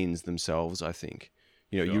the scenes themselves, I think.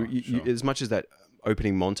 You know, you as much as that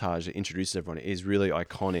opening montage that introduces everyone is really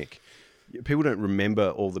iconic. People don't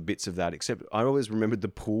remember all the bits of that, except I always remembered the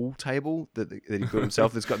pool table that he built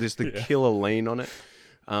himself. That's got the killer lean on it.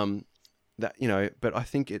 But I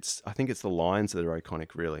think it's the lines that are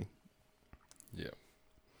iconic, really. Yeah.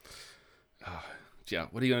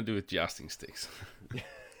 What are you going to do with jousting sticks?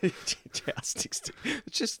 Jousting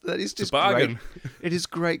sticks. That is just bargain. Great. It is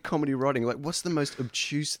great comedy writing. Like, what's the most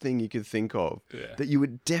obtuse thing you could think of that you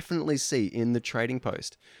would definitely see in the Trading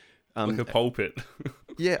Post? Like a pulpit.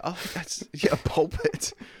 A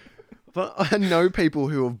pulpit. But I know people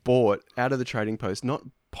who have bought out of the Trading Post not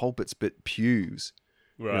pulpits but pews.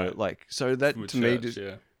 Right. So that From a to me,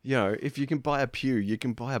 church, if you can buy a pew, you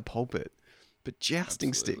can buy a pulpit. But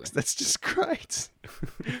jousting sticks, that's just great.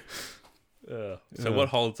 So what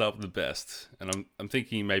holds up the best? And I'm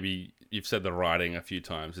thinking maybe you've said the writing a few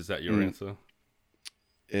times. Is that your answer?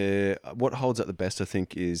 What holds up the best, I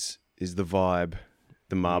think, is the vibe,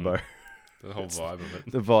 the Marbo. The whole vibe of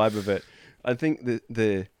it. The vibe of it. I think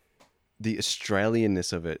the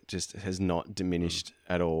Australianness of it just has not diminished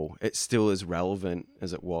at all. It's still as relevant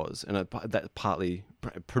as it was. And that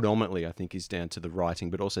predominantly, I think, is down to the writing,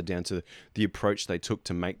 but also down to the approach they took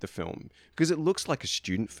to make the film. Because it looks like a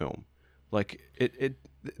student film. Like,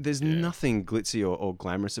 there's nothing glitzy or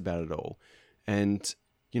glamorous about it all. And,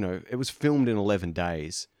 it was filmed in 11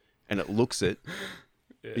 days, and it looks it.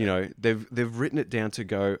 They've written it down to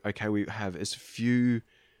go, okay, we have as few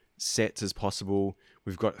sets as possible.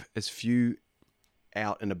 We've got as few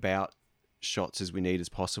out and about shots as we need as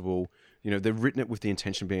possible. They've written it with the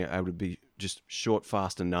intention of being able to be just short,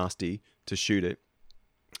 fast, and nasty to shoot it.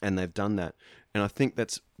 And they've done that. And I think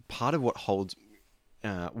that's part of what holds...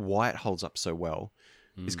 why it holds up so well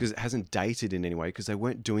is because it hasn't dated in any way, because they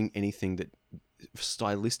weren't doing anything that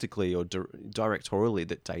stylistically or directorially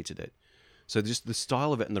that dated it. So just the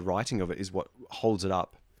style of it and the writing of it is what holds it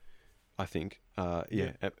up, I think.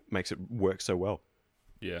 It makes it work so well.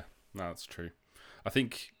 Yeah, no, that's true. I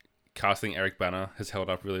think casting Eric Bana has held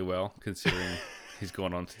up really well, considering he's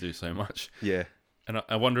gone on to do so much. Yeah. And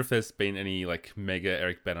I wonder if there's been any like mega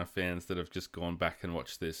Eric Bana fans that have just gone back and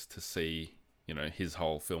watched this to see his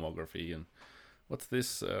whole filmography. And what's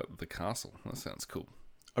this? The Castle. That sounds cool.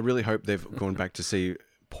 I really hope they've gone back to see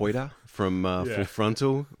Poiter from Full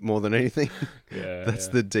Frontal more than anything. That's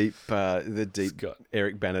the deep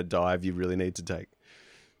Eric Bana dive you really need to take.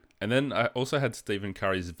 And then I also had Stephen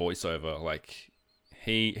Curry's voiceover. Like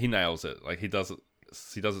he nails it. Like he does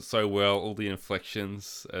it so well. All the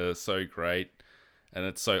inflections are so great, and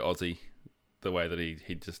it's so Aussie the way that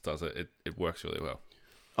he just does it. It works really well.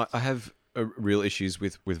 I have real issues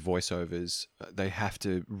with voiceovers. They have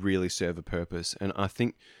to really serve a purpose, and I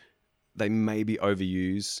think they maybe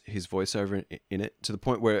overuse his voiceover in it to the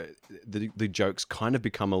point where the jokes kind of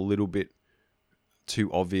become a little bit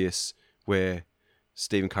too obvious where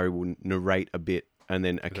Stephen Curry will narrate a bit and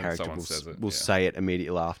then a And then character someone says it, will yeah. say it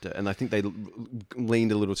immediately after. And I think they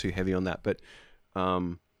leaned a little too heavy on that. But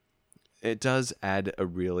it does add a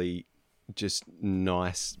really just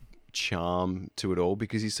nice charm to it all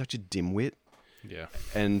because he's such a dimwit. Yeah.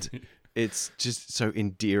 And it's just so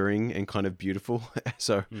endearing and kind of beautiful.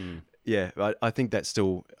 So, yeah, I think that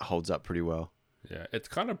still holds up pretty well. Yeah. It's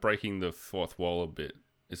kind of breaking the fourth wall a bit.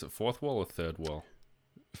 Is it fourth wall or third wall?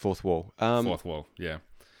 Fourth wall. Fourth wall, yeah.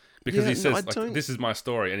 Because yeah, he says, no, like, this is my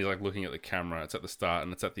story, and he's, like, looking at the camera. It's at the start,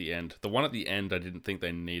 and it's at the end. The one at the end I didn't think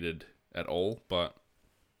they needed at all, but...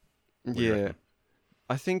 Yeah.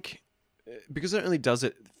 I think because it only does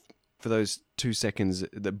it for those 2 seconds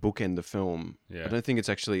that bookend the film, Yeah. I don't think it's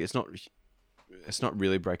actually... It's not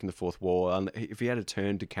really breaking the fourth wall. If he had a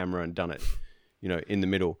turn to camera and done it, in the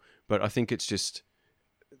middle. But I think it's just...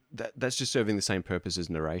 That's just serving the same purpose as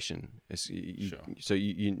narration. Sure. So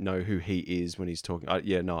you know who he is when he's talking. I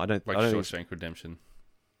don't. Like I don't think Shawshank Redemption.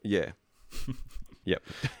 yeah. Yep.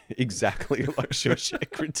 Exactly like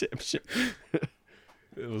Shawshank Redemption.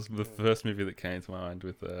 It was the first movie that came to my mind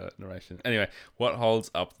with narration. Anyway, what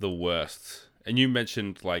holds up the worst? And you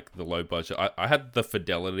mentioned, like, the low budget. I had the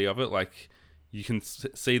fidelity of it. Like, you can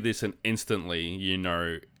see this and instantly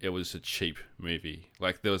it was a cheap movie.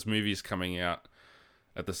 Like, there was movies coming out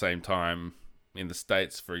at the same time in the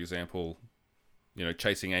States, for example,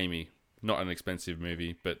 Chasing Amy, not an expensive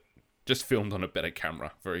movie, but just filmed on a better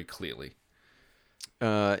camera, very clearly.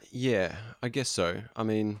 Yeah, I guess so. I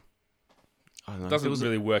mean, I don't know. It doesn't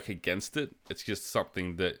really work against it. It's just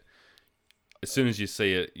something that as soon as you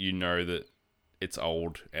see it, you know that it's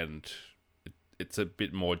old and it's a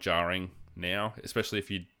bit more jarring now, especially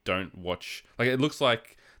if you don't watch... Like, it looks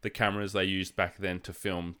like the cameras they used back then to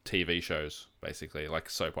film TV shows, basically, like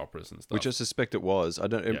soap operas and stuff. Which I suspect it was. I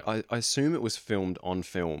don't. Yeah. I assume it was filmed on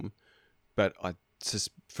film, but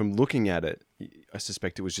from looking at it, I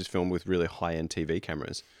suspect it was just filmed with really high-end TV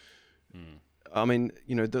cameras. I mean,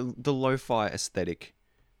 the lo-fi aesthetic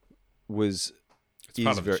is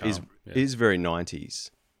very 90s.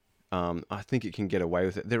 I think it can get away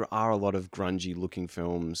with it. There are a lot of grungy looking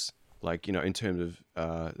films, like, in terms of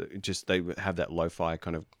just they have that lo-fi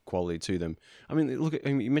kind of quality to them. I mean,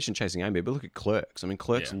 you mentioned Chasing Amy, but look at Clerks. I mean,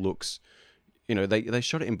 Clerks looks, they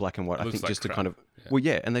shot it in black and white. I think like just crap. to kind of,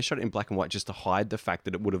 and they shot it in black and white just to hide the fact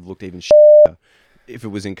that it would have looked even if it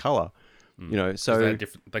was in color. So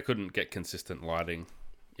they couldn't get consistent lighting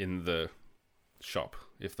in the shop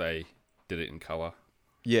if they did it in color.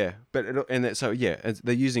 Yeah, but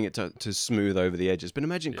they're using it to smooth over the edges. But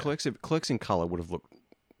imagine Clerks in color would have looked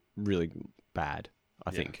really bad.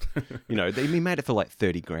 I think they made it for like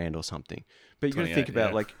 $30,000 or something. But you got to think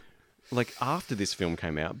about like after this film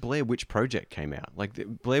came out, Blair Witch Project came out. Like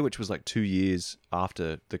Blair Witch was like 2 years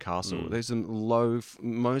after The Castle. There's some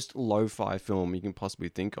most lo-fi film you can possibly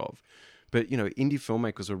think of. But indie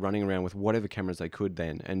filmmakers were running around with whatever cameras they could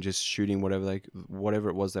then, and just shooting whatever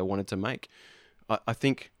it was they wanted to make. I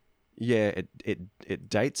think, it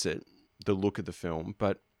dates it, the look of the film,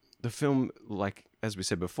 but the film, like as we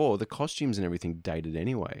said before, the costumes and everything dated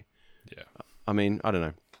anyway. Yeah. I mean, I don't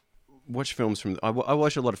know. Watch films from... I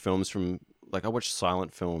watch a lot of films from... Like, I watch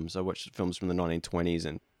silent films. I watch films from the 1920s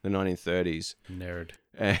and the 1930s. Nerd.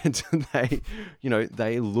 And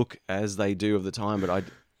they look as they do of the time, but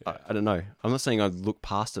I don't know. I'm not saying I look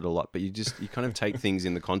past it a lot, but you kind of take things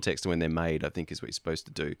in the context of when they're made, I think is what you're supposed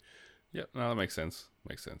to do. Yeah, no, that makes sense.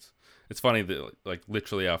 Makes sense. It's funny that, like,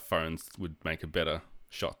 literally our phones would make a better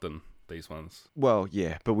shot than these ones. Well,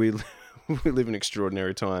 yeah, but we live in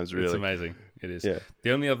extraordinary times, really. It's amazing. It is. Yeah.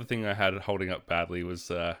 The only other thing I had holding up badly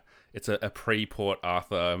was it's a pre-Port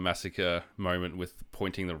Arthur massacre moment with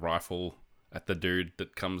pointing the rifle at the dude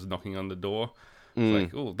that comes knocking on the door.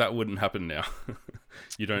 It's like, oh, that wouldn't happen now.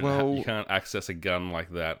 You can't access a gun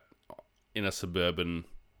like that in a suburban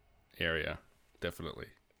area. Definitely.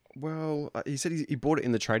 Well, he said he bought it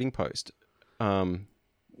in the Trading Post,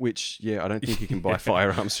 which, I don't think you can buy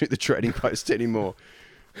firearms through the Trading Post anymore.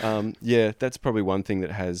 That's probably one thing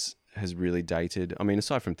that has really dated. I mean,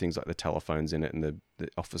 aside from things like the telephones in it and the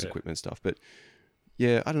office equipment stuff. But,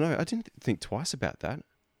 I don't know. I didn't think twice about that.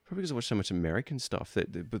 Probably because I watch so much American stuff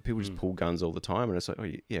but people just pull guns all the time. And it's like,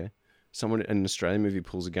 oh, yeah. Someone in an Australian movie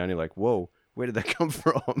pulls a gun, you're like, whoa, where did that come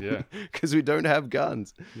from? Yeah. Because we don't have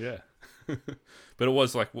guns. Yeah. But it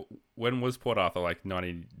was like, when was Port Arthur? Like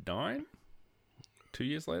 99? 2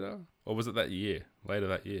 years later? Or was it that year? Later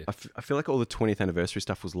that year? I feel like all the 20th anniversary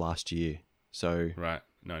stuff was last year. So right,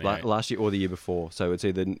 98. Last year or the year before. So it's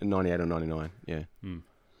either 98 or 99. Yeah. It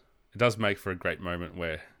does make for a great moment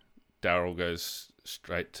where Daryl goes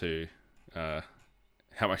straight to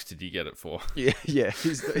how much did you get it for? Yeah.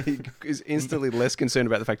 He's instantly less concerned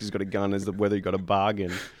about the fact he's got a gun as whether he got a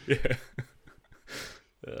bargain. Yeah.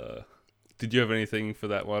 Did you have anything for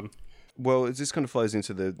that one? Well, it just kind of flows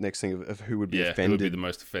into the next thing of who would be Who offended. would be the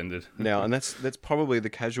most offended? Now, and that's probably the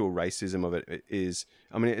casual racism of it is,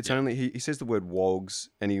 I mean, it's only, he says the word wogs,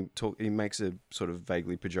 and he makes a sort of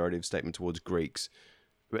vaguely pejorative statement towards Greeks.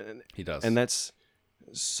 He does. And that's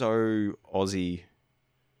so Aussie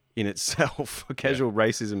in itself. Casual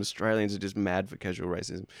racism. Australians are just mad for casual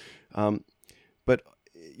racism. But,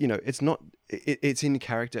 you know, it's not, it's in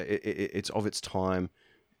character, it's of its time,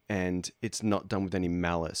 and it's not done with any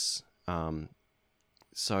malice.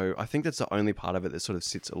 So I think that's the only part of it that sort of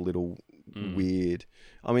sits a little weird.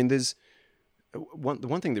 I mean, there's the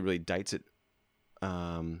one thing that really dates it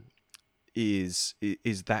is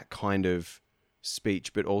that kind of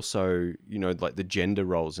speech, but also, you know, like the gender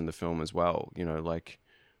roles in the film as well. You know, like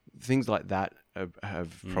things like that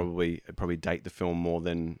have probably date the film more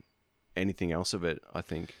than anything else of it, I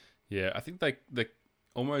think. Yeah, I think they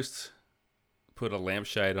almost put a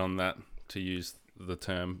lampshade on that, to use the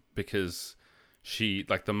term, because she,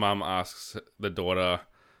 like, the mum asks the daughter,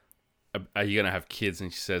 are you going to have kids?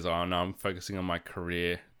 And she says, oh no, I'm focusing on my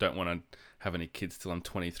career, don't want to have any kids till I'm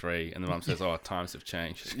 23. And the mum says, oh, times have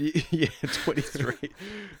changed. Yeah, 23.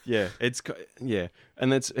 Yeah,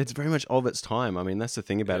 and it's very much of its time. I mean, that's the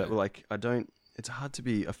thing about it. Like, it's hard to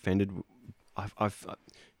be offended.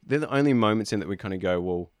 They're the only moments in that we kind of go,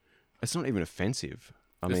 well, it's not even offensive.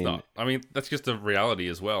 It's not. I mean, that's just a reality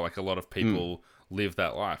as well. Like, a lot of people live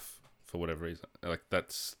that life for whatever reason. Like,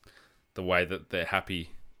 that's the way that they're happy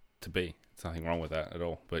to be. There's nothing wrong with that at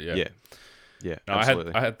all. But yeah. Yeah, no,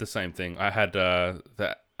 absolutely. I had the same thing. I had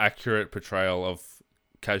the accurate portrayal of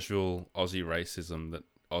casual Aussie racism that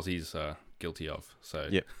Aussies are guilty of. So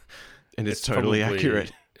yeah, and it's totally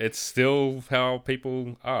accurate. It's still how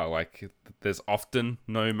people are. Like, there's often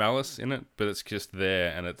no malice in it, but it's just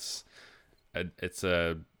there, and it's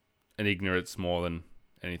an ignorance more than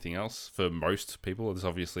anything else for most people. There's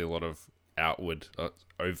obviously a lot of outward,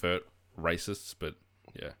 overt racists, but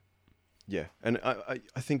yeah. Yeah, and I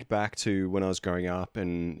think back to when I was growing up,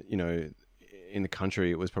 and, you know, in the country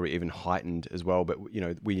it was probably even heightened as well. But, you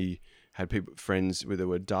know, we had friends that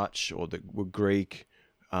were Dutch or that were Greek,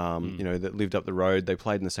 you know, that lived up the road. They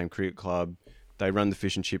played in the same cricket club. They run the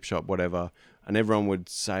fish and chip shop, whatever. And everyone would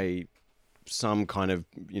say some kind of,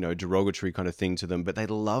 you know, derogatory kind of thing to them, but they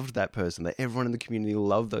loved that person. Everyone in the community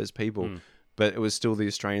loved those people. But it was still the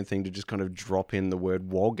Australian thing to just kind of drop in the word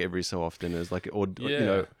wog every so often as like, or you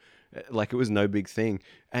know, like it was no big thing.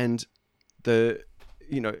 And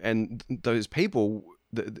and those people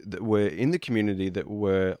that were in the community that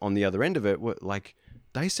were on the other end of it were like,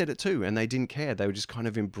 they said it too, and they didn't care. They were just kind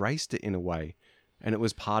of embraced it in a way, and it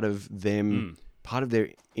was part of them, part of their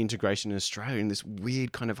integration in Australia in this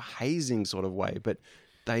weird kind of hazing sort of way. But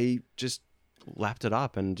they just lapped it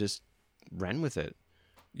up and just ran with it.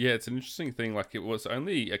 Yeah, it's an interesting thing. Like, it was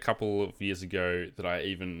only a couple of years ago that I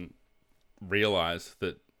even realized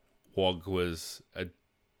that wog was a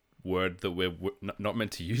word that we're not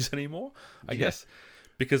meant to use anymore, I guess.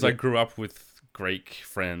 Because I grew up with Greek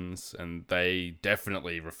friends, and they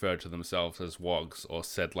definitely referred to themselves as wogs, or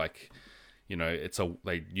said, like, you know,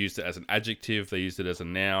 they used it as an adjective, they used it as a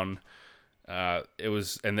noun. There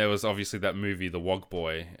was obviously that movie, The Wog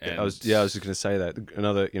Boy. And I was just going to say that,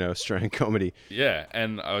 another, you know, Australian comedy. Yeah,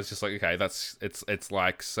 and I was just like, okay, it's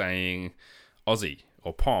like saying Aussie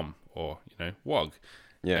or Pom or, you know, wog.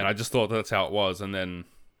 Yeah. And I just thought that's how it was, and then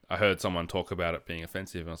I heard someone talk about it being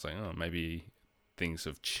offensive, and I was like, oh, maybe things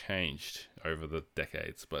have changed over the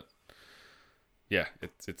decades. But yeah,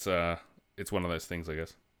 it's one of those things, I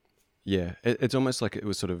guess. Yeah, it's almost like it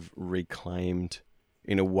was sort of reclaimed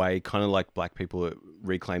in a way, kind of like black people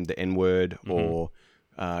reclaimed the N-word, or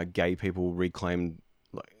gay people reclaimed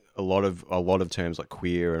like a lot of terms like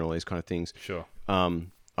queer and all these kind of things. Sure.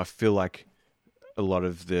 I feel like a lot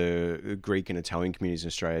of the Greek and Italian communities in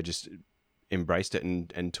Australia just embraced it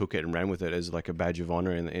and took it and ran with it as like a badge of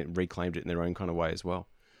honor, and it reclaimed it in their own kind of way as well.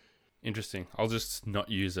 Interesting. I'll just not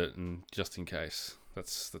use it, and just in case.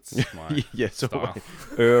 That's my style.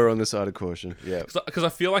 Err on the side of caution. Yeah, because I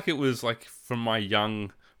feel like it was like, from my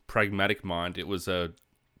young pragmatic mind, it was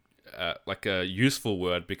like a useful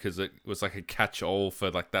word, because it was like a catch-all for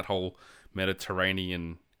like that whole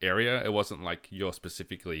Mediterranean area. It wasn't like you're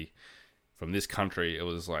specifically from this country. It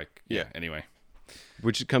was like anyway,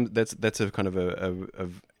 which that's a kind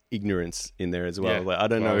of ignorance in there as well. Yeah. Like, I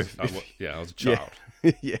don't know. I was a child.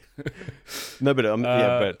 Yeah. No, but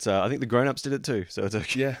I think the grown-ups did it too. So it's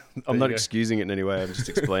okay. Yeah. I'm not excusing it in any way. I'm just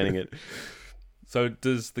explaining it. So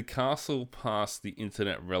does the castle pass the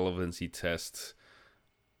internet relevancy test?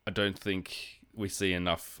 I don't think we see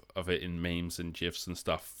enough of it in memes and GIFs and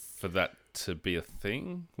stuff for that to be a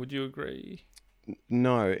thing. Would you agree?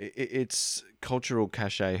 No, its cultural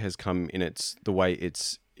cachet has come in the way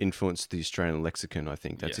it's influenced the Australian lexicon. I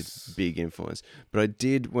think that's its big influence. But I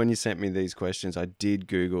did, when you sent me these questions, I did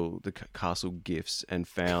Google the castle GIFs and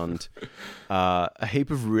found a heap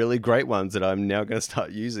of really great ones that I'm now going to start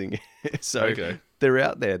using. So they're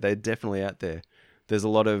out there. They're definitely out there. There's a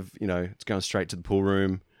lot of, it's going straight to the pool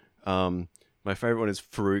room. My favorite one is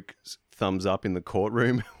Farouk's thumbs up in the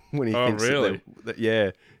courtroom when he thinks really?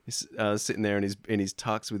 He's sitting there in his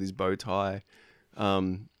tux with his bow tie.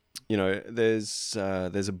 There's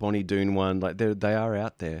a Bonnie Doon one. Like they are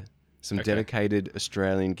out there. Some dedicated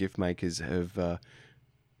Australian gift makers have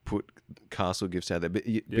put castle gifts out there, but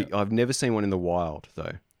I've never seen one in the wild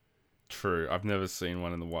though. True, I've never seen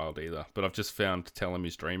one in the wild either. But I've just found Tell 'Em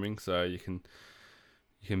He's Dreaming, so you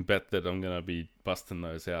can bet that I'm gonna be busting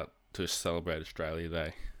those out to celebrate Australia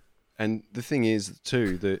Day. And the thing is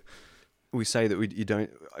too that we say that we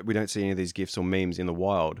don't see any of these gifs or memes in the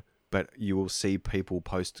wild, but you will see people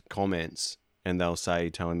post comments and they'll say,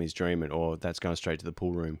 "Tell him he's dreaming," or "That's going straight to the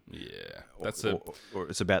pool room." Yeah, or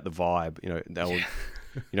it's about the vibe. They'll,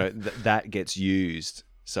 that gets used.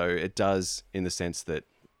 So it does in the sense that,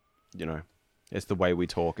 it's the way we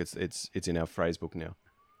talk. It's in our phrase book now.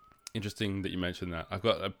 Interesting that you mentioned that. I've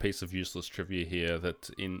got a piece of useless trivia here that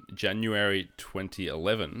in January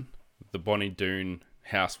 2011, the Bonnie Doon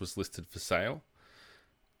house was listed for sale,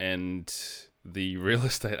 and the real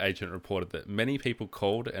estate agent reported that many people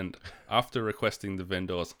called and, after requesting the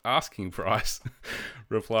vendor's asking price,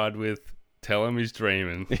 replied with, "Tell him he's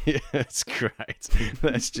dreaming." Yeah, that's great.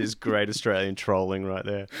 That's just great Australian trolling right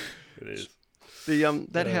there. It is.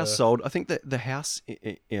 That house sold. I think that the house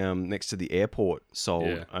next to the airport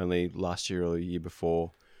sold only last year or the year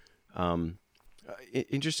before.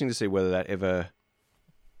 Interesting to see whether that ever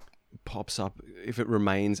pops up, if it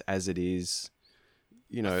remains as it is.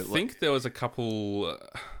 I think there was a couple.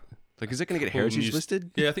 Is it going to get heritage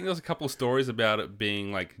listed? Yeah, I think there was a couple of stories about it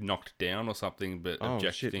being knocked down or something, but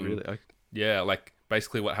objecting. Shit, really? Yeah,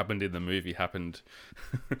 basically what happened in the movie happened.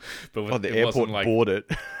 But the airport bought it.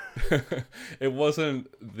 It wasn't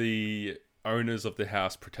the owners of the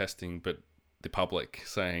house protesting, but the public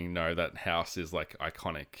saying, "No, that house is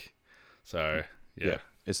iconic." So yeah,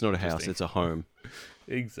 it's not a house; it's a home.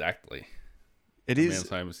 Exactly. It is. Man's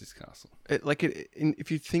home is his castle.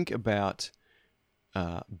 If you think about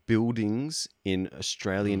buildings in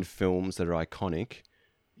Australian films that are iconic,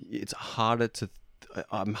 it's harder to.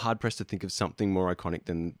 I'm hard pressed to think of something more iconic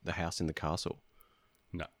than the house in the castle.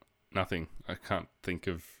 No, nothing. I can't think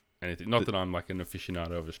of anything. Not that I'm an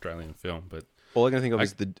aficionado of Australian film, but all I can think of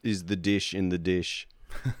is the dish in the dish.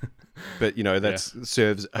 But that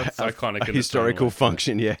serves iconic a historical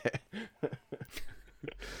function. Yeah.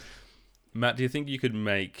 Matt, do you think you could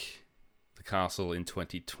make the castle in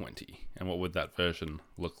 2020, and what would that version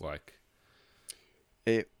look like?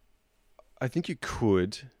 I think you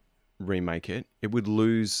could remake it. It would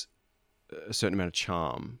lose a certain amount of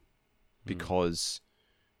charm because,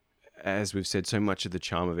 as we've said, so much of the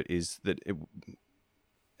charm of it is that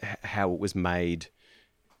how it was made,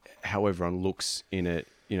 how everyone looks in it,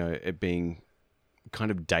 it being kind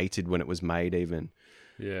of dated when it was made even.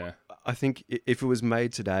 Yeah. I think if it was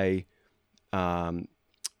made today, the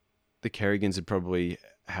Kerrigans would probably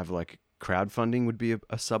have crowdfunding would be a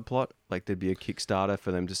subplot. There'd be a Kickstarter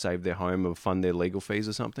for them to save their home or fund their legal fees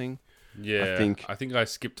or something. Yeah, I think I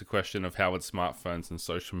skipped a question of how would smartphones and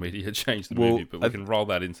social media change the movie, but we can roll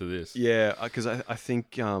that into this. Yeah, because I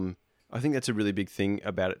think that's a really big thing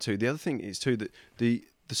about it too. The other thing is too that the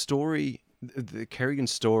story, the Kerrigan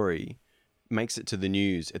story, makes it to the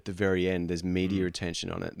news at the very end. There's media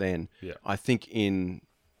attention on it. Then I think in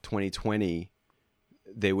 2020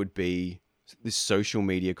 there would be this social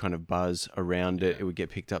media kind of buzz around it. It would get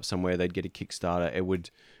picked up somewhere. They'd get a Kickstarter. It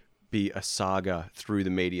would be a saga through the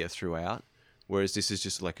media throughout, whereas this is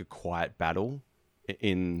just a quiet battle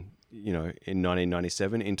in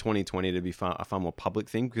 1997. In 2020 it'd be a far more public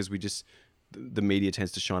thing because the media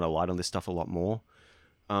tends to shine a light on this stuff a lot more.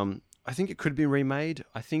 I think it could be remade.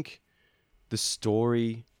 I think the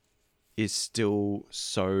story is still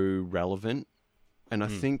so relevant, and I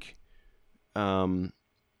think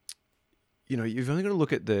you've only got to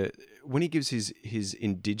look at when he gives his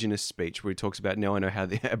Indigenous speech where he talks about, "Now I know how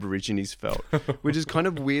the Aborigines felt," which is kind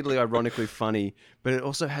of weirdly, ironically funny, but it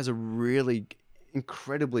also has a really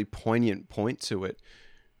incredibly poignant point to it.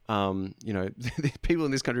 The people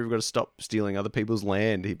in this country have got to stop stealing other people's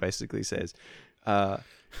land, he basically says. I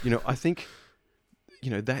think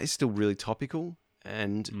that is still really topical,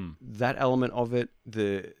 and that element of it,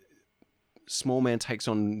 the small man takes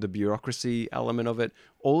on the bureaucracy element of it.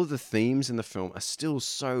 All of the themes in the film are still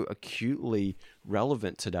so acutely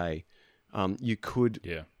relevant today. You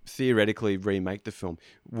could theoretically remake the film.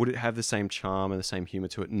 Would it have the same charm and the same humor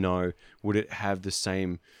to it? No. Would it have the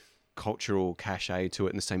same cultural cachet to it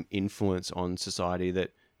and the same influence on society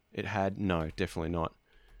that it had? No, definitely not.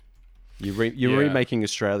 You're remaking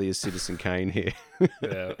Australia's Citizen Kane here.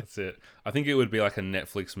 Yeah, that's it. I think it would be like a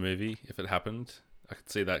Netflix movie if it happened. I could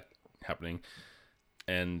see that happening.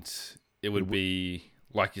 And it would be,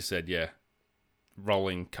 like you said,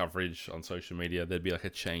 rolling coverage on social media. There'd be like a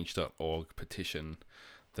change.org petition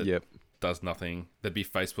that does nothing. There'd be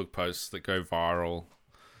Facebook posts that go viral.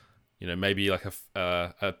 Maybe like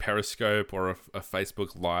a Periscope or a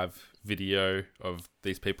Facebook Live video of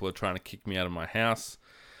these people are trying to kick me out of my house.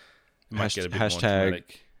 It might get a bit more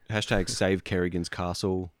dramatic. Hashtag save Kerrigan's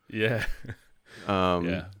Castle. Yeah.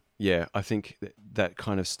 Yeah, I think that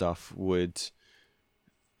kind of stuff would,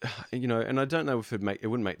 and I don't know if it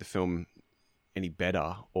wouldn't make the film any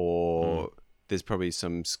better, or there's probably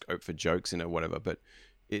some scope for jokes in it or whatever, but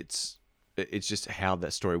it's just how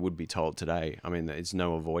that story would be told today. I mean, there's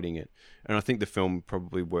no avoiding it. And I think the film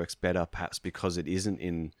probably works better perhaps because it isn't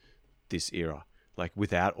in this era, like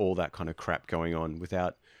without all that kind of crap going on,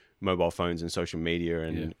 without mobile phones and social media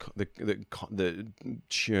and the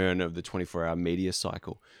churn of the 24-hour media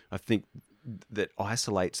cycle. I think that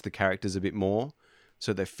isolates the characters a bit more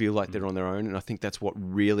so they feel like they're on their own. And I think that's what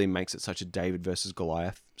really makes it such a David versus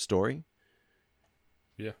Goliath story.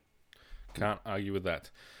 Yeah. Can't argue with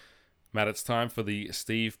that. Matt, it's time for the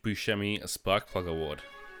Steve Buscemi Sparkplug Award.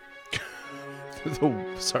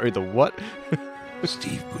 The what?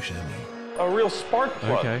 Steve Buscemi. A real spark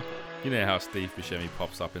plug. Okay. You know how Steve Buscemi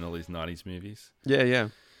pops up in all these 90s movies? Yeah.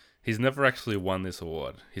 He's never actually won this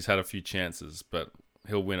award. He's had a few chances, but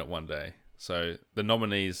he'll win it one day. So the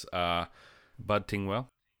nominees are Bud Tingwell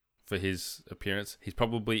for his appearance. He's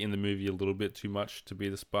probably in the movie a little bit too much to be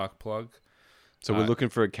the spark plug. So we're looking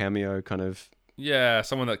for a cameo kind of... Yeah,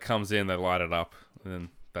 someone that comes in, they light it up, and then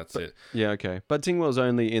that's it. Yeah, okay. Bud Tingwell's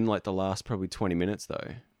only in like the last probably 20 minutes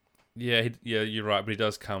though. Yeah, you're right, but he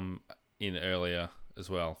does come in earlier as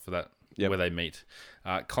well for that, where they meet.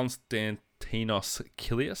 Konstantinos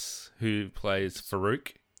Kilias, who plays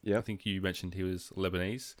Farouk. Yeah, I think you mentioned he was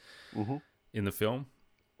Lebanese in the film.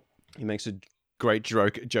 He makes a great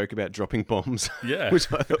joke about dropping bombs. Yeah.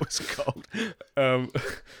 Which I thought was gold.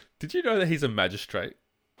 Did you know that he's a magistrate?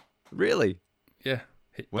 Really? Yeah.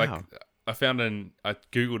 Wow. I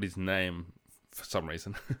Googled his name for some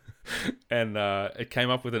reason. And it came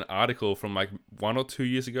up with an article from like 1 or 2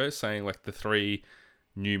 years ago saying like the 3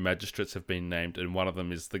 new magistrates have been named, and one of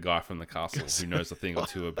them is the guy from the castle who knows a thing or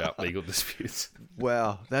two about legal disputes.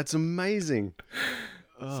 Wow, that's amazing.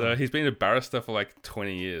 So he's been a barrister for like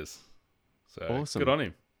 20 years. So awesome. Good on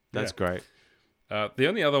him. That's great. The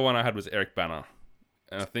only other one I had was Eric Bana.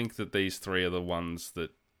 And I think that these 3 are the ones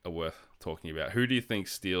that are worth talking about. Who do you think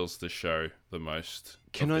steals the show the most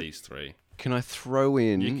these 3? Can I throw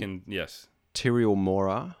in... You can, yes. Tyrell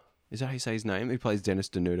Mora? Is that how you say his name? He plays Dennis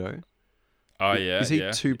Denudo. Oh, yeah. Is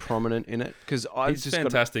he too prominent in it? Because he's just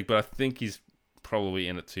fantastic, but I think he's probably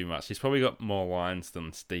in it too much. He's probably got more lines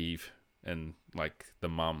than Steve and like the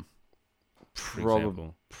mum.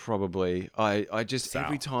 Probably. I just Sal,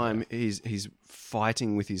 every time he's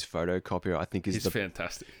fighting with his photocopier, I think he's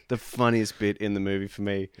fantastic. The funniest bit in the movie for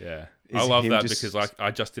me. Yeah. I love that because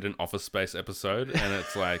I just did an Office Space episode, and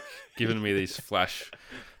it's like giving me these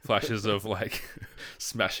flashes of like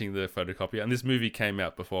smashing the photocopier. And this movie came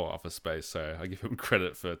out before Office Space, so I give him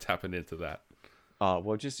credit for tapping into that.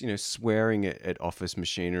 Well, just swearing at office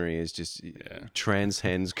machinery is just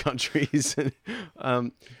transcends countries.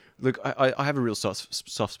 Look, I have a real soft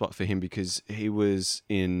spot for him because he was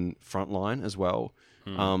in Frontline as well,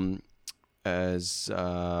 as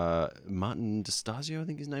Martin DeStasio, I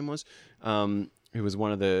think his name was, who was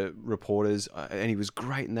one of the reporters, and he was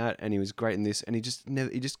great in that, and he was great in this, and he just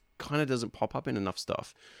kind of doesn't pop up in enough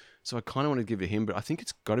stuff. So I kind of want to give it to him, but I think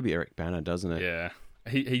it's got to be Eric Bana, doesn't it? Yeah.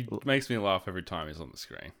 He makes me laugh every time he's on the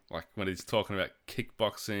screen. Like when he's talking about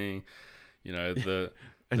kickboxing, the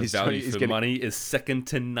value for money is second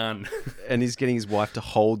to none. And he's getting his wife to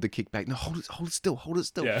hold the kickback. No, hold it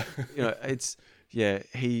still. Yeah.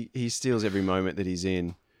 He steals every moment that he's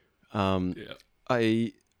in.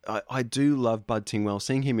 I do love Bud Tingwell.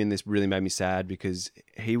 Seeing him in this really made me sad because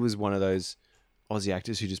he was one of those Aussie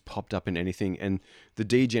actors who just popped up in anything. And the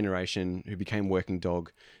D generation who became Working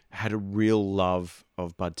Dog had a real love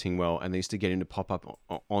of Bud Tingwell, and they used to get him to pop up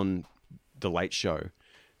on The Late Show.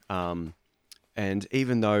 And And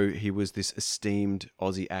even though he was this esteemed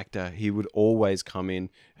Aussie actor, he would always come in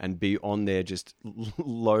and be on their just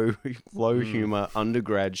low humor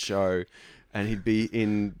undergrad show, and he'd be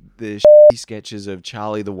in the sketches of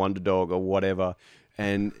Charlie the Wonder Dog or whatever.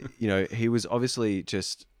 And he was obviously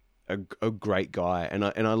just a great guy, and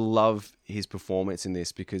I love his performance in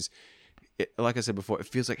this because, like I said before, it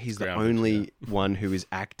feels like he's the only one who is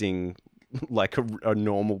acting like a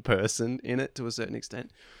normal person in it to a certain extent.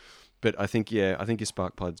 But I think your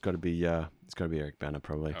spark plug's got to be Eric Bana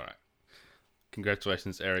probably. All right,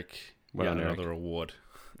 congratulations, Eric. Well done, another Eric. award.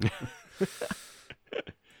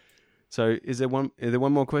 So is there one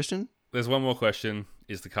more question? There's one more question.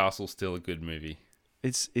 Is The Castle still a good movie?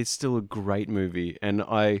 It's still a great movie, and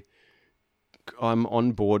I'm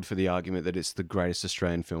on board for the argument that it's the greatest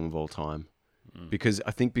Australian film of all time. Because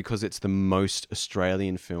because it's the most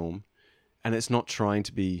Australian film, and it's not trying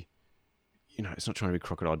to be, it's not trying to be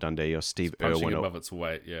Crocodile Dundee or Steve Irwin. Punching above its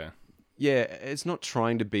weight, yeah. Yeah, it's not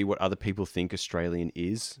trying to be what other people think Australian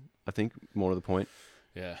is. I think more to the point.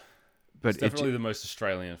 Yeah, but it's definitely the most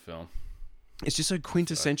Australian film. It's just so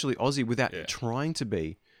quintessentially Aussie without trying to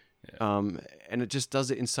be. Yeah. And it just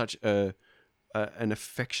does it in such an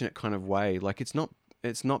affectionate kind of way. Like it's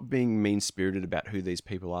not being mean-spirited about who these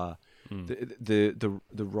people are. The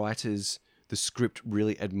writers, the script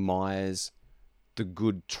really admires the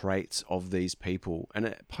good traits of these people, and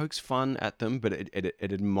it pokes fun at them, but it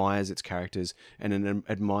admires its characters, and it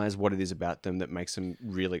admires what it is about them that makes them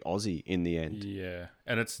really Aussie in the end. Yeah,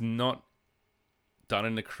 and it's not done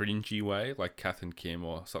in a cringy way like Kath and Kim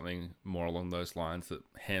or something more along those lines that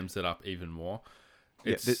hams it up even more.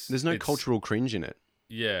 There's no cultural cringe in it.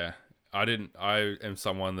 Yeah, I am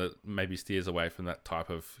someone that maybe steers away from that type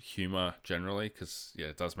of humor generally because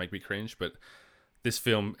it does make me cringe. But this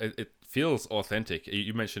film, it feels authentic.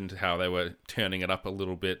 You mentioned how they were turning it up a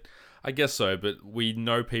little bit. I guess so, but we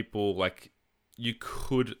know people, like, you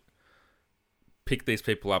could pick these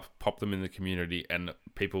people up, pop them in the community, and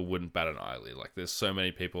people wouldn't bat an eyelid. Like, there's so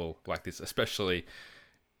many people like this, especially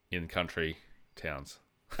in country towns.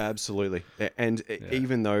 Absolutely. And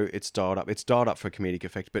even though it's dialed up for comedic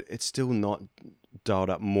effect, but it's still not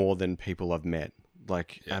dialed up more than people I've met.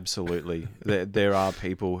 Like, absolutely. There are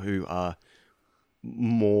people who are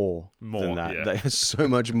more than that. Yeah. They are so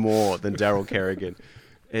much more than Daryl Kerrigan.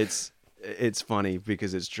 It's funny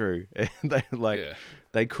because it's true.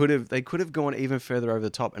 They could have gone even further over the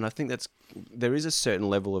top, and I think there is a certain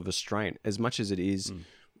level of restraint, as much as it is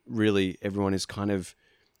really everyone is kind of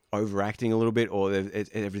overacting a little bit, or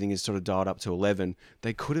everything is sort of dialed up to 11.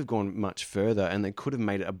 They could have gone much further, and they could have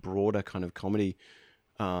made it a broader kind of comedy,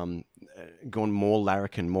 gone more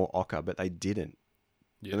larrikin, more ochre, but they didn't.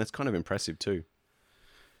 And that's kind of impressive too.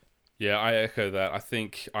 Yeah, I echo that. I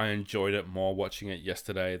think I enjoyed it more watching it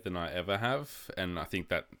yesterday than I ever have, and I think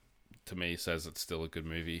that, to me, says it's still a good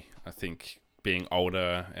movie. I think being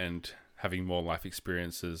older and having more life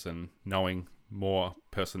experiences and knowing more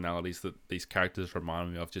personalities that these characters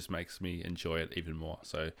remind me of just makes me enjoy it even more.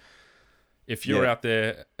 So if you're out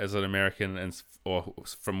there as an American or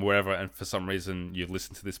from wherever, and for some reason you've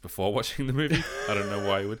listened to this before watching the movie, I don't know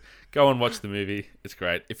why you would, go and watch the movie. It's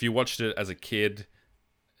great. If you watched it as a kid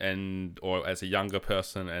or as a younger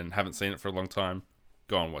person and haven't seen it for a long time,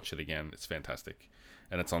 go and watch it again. It's fantastic.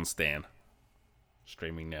 And it's on Stan,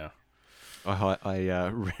 streaming now. I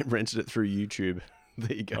rented it through YouTube.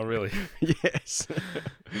 There you go. Oh, really? Yes.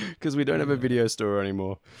 Because we don't have a video store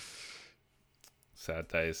anymore. Sad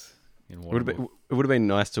days. It would have been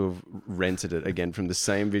nice to have rented it again from the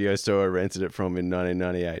same video store I rented it from in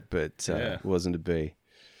 1998, but it wasn't to be.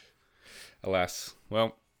 Alas.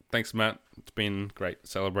 Well, thanks, Matt. It's been great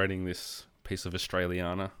celebrating this piece of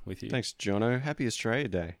Australiana with you. Thanks, Jono. Happy Australia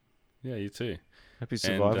Day. Yeah, you too. Happy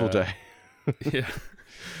Survival Day. Yeah.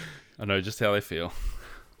 I know just how they feel.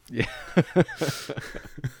 Yeah.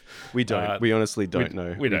 We don't. We honestly don't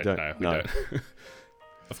know. We don't know. We don't.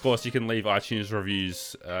 Of course, you can leave iTunes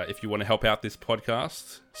reviews if you want to help out this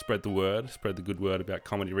podcast. Spread the word. Spread the good word about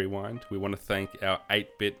Comedy Rewind. We want to thank our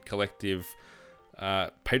 8-Bit Collective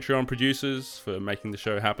Patreon producers for making the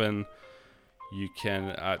show happen. You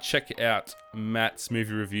can check out Matt's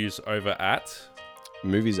movie reviews over at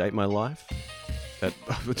Movies Ate My Life. Do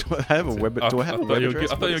I have a web address? I thought you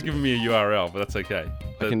were giving me a URL, but that's okay.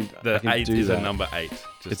 The 8 is a number 8.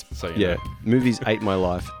 So you know.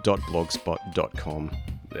 movies8mylife.blogspot.com.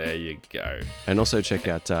 There you go. And also check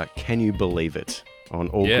out Can You Believe It on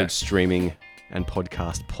all good streaming and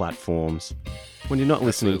podcast platforms. When you're not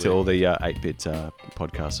listening to all the 8-Bit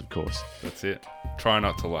podcasts, of course. That's it. Try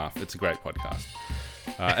not to laugh. It's a great podcast.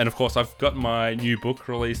 And of course, I've got my new book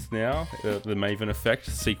released now, The Maven Effect,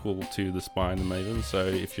 sequel to The Spy and the Maven. So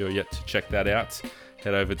if you're yet to check that out,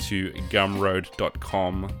 head over to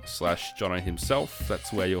gumroad.com/Jono himself.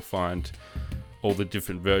 That's where you'll find all the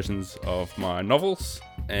different versions of my novels.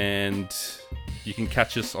 And you can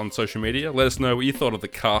catch us on social media. Let us know what you thought of The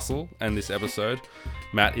Castle and this episode.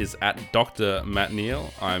 Matt is at Dr. Matt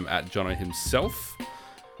Neal. I'm at Jono himself.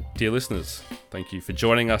 Dear listeners, thank you for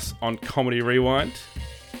joining us on Comedy Rewind.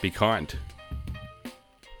 Be kind.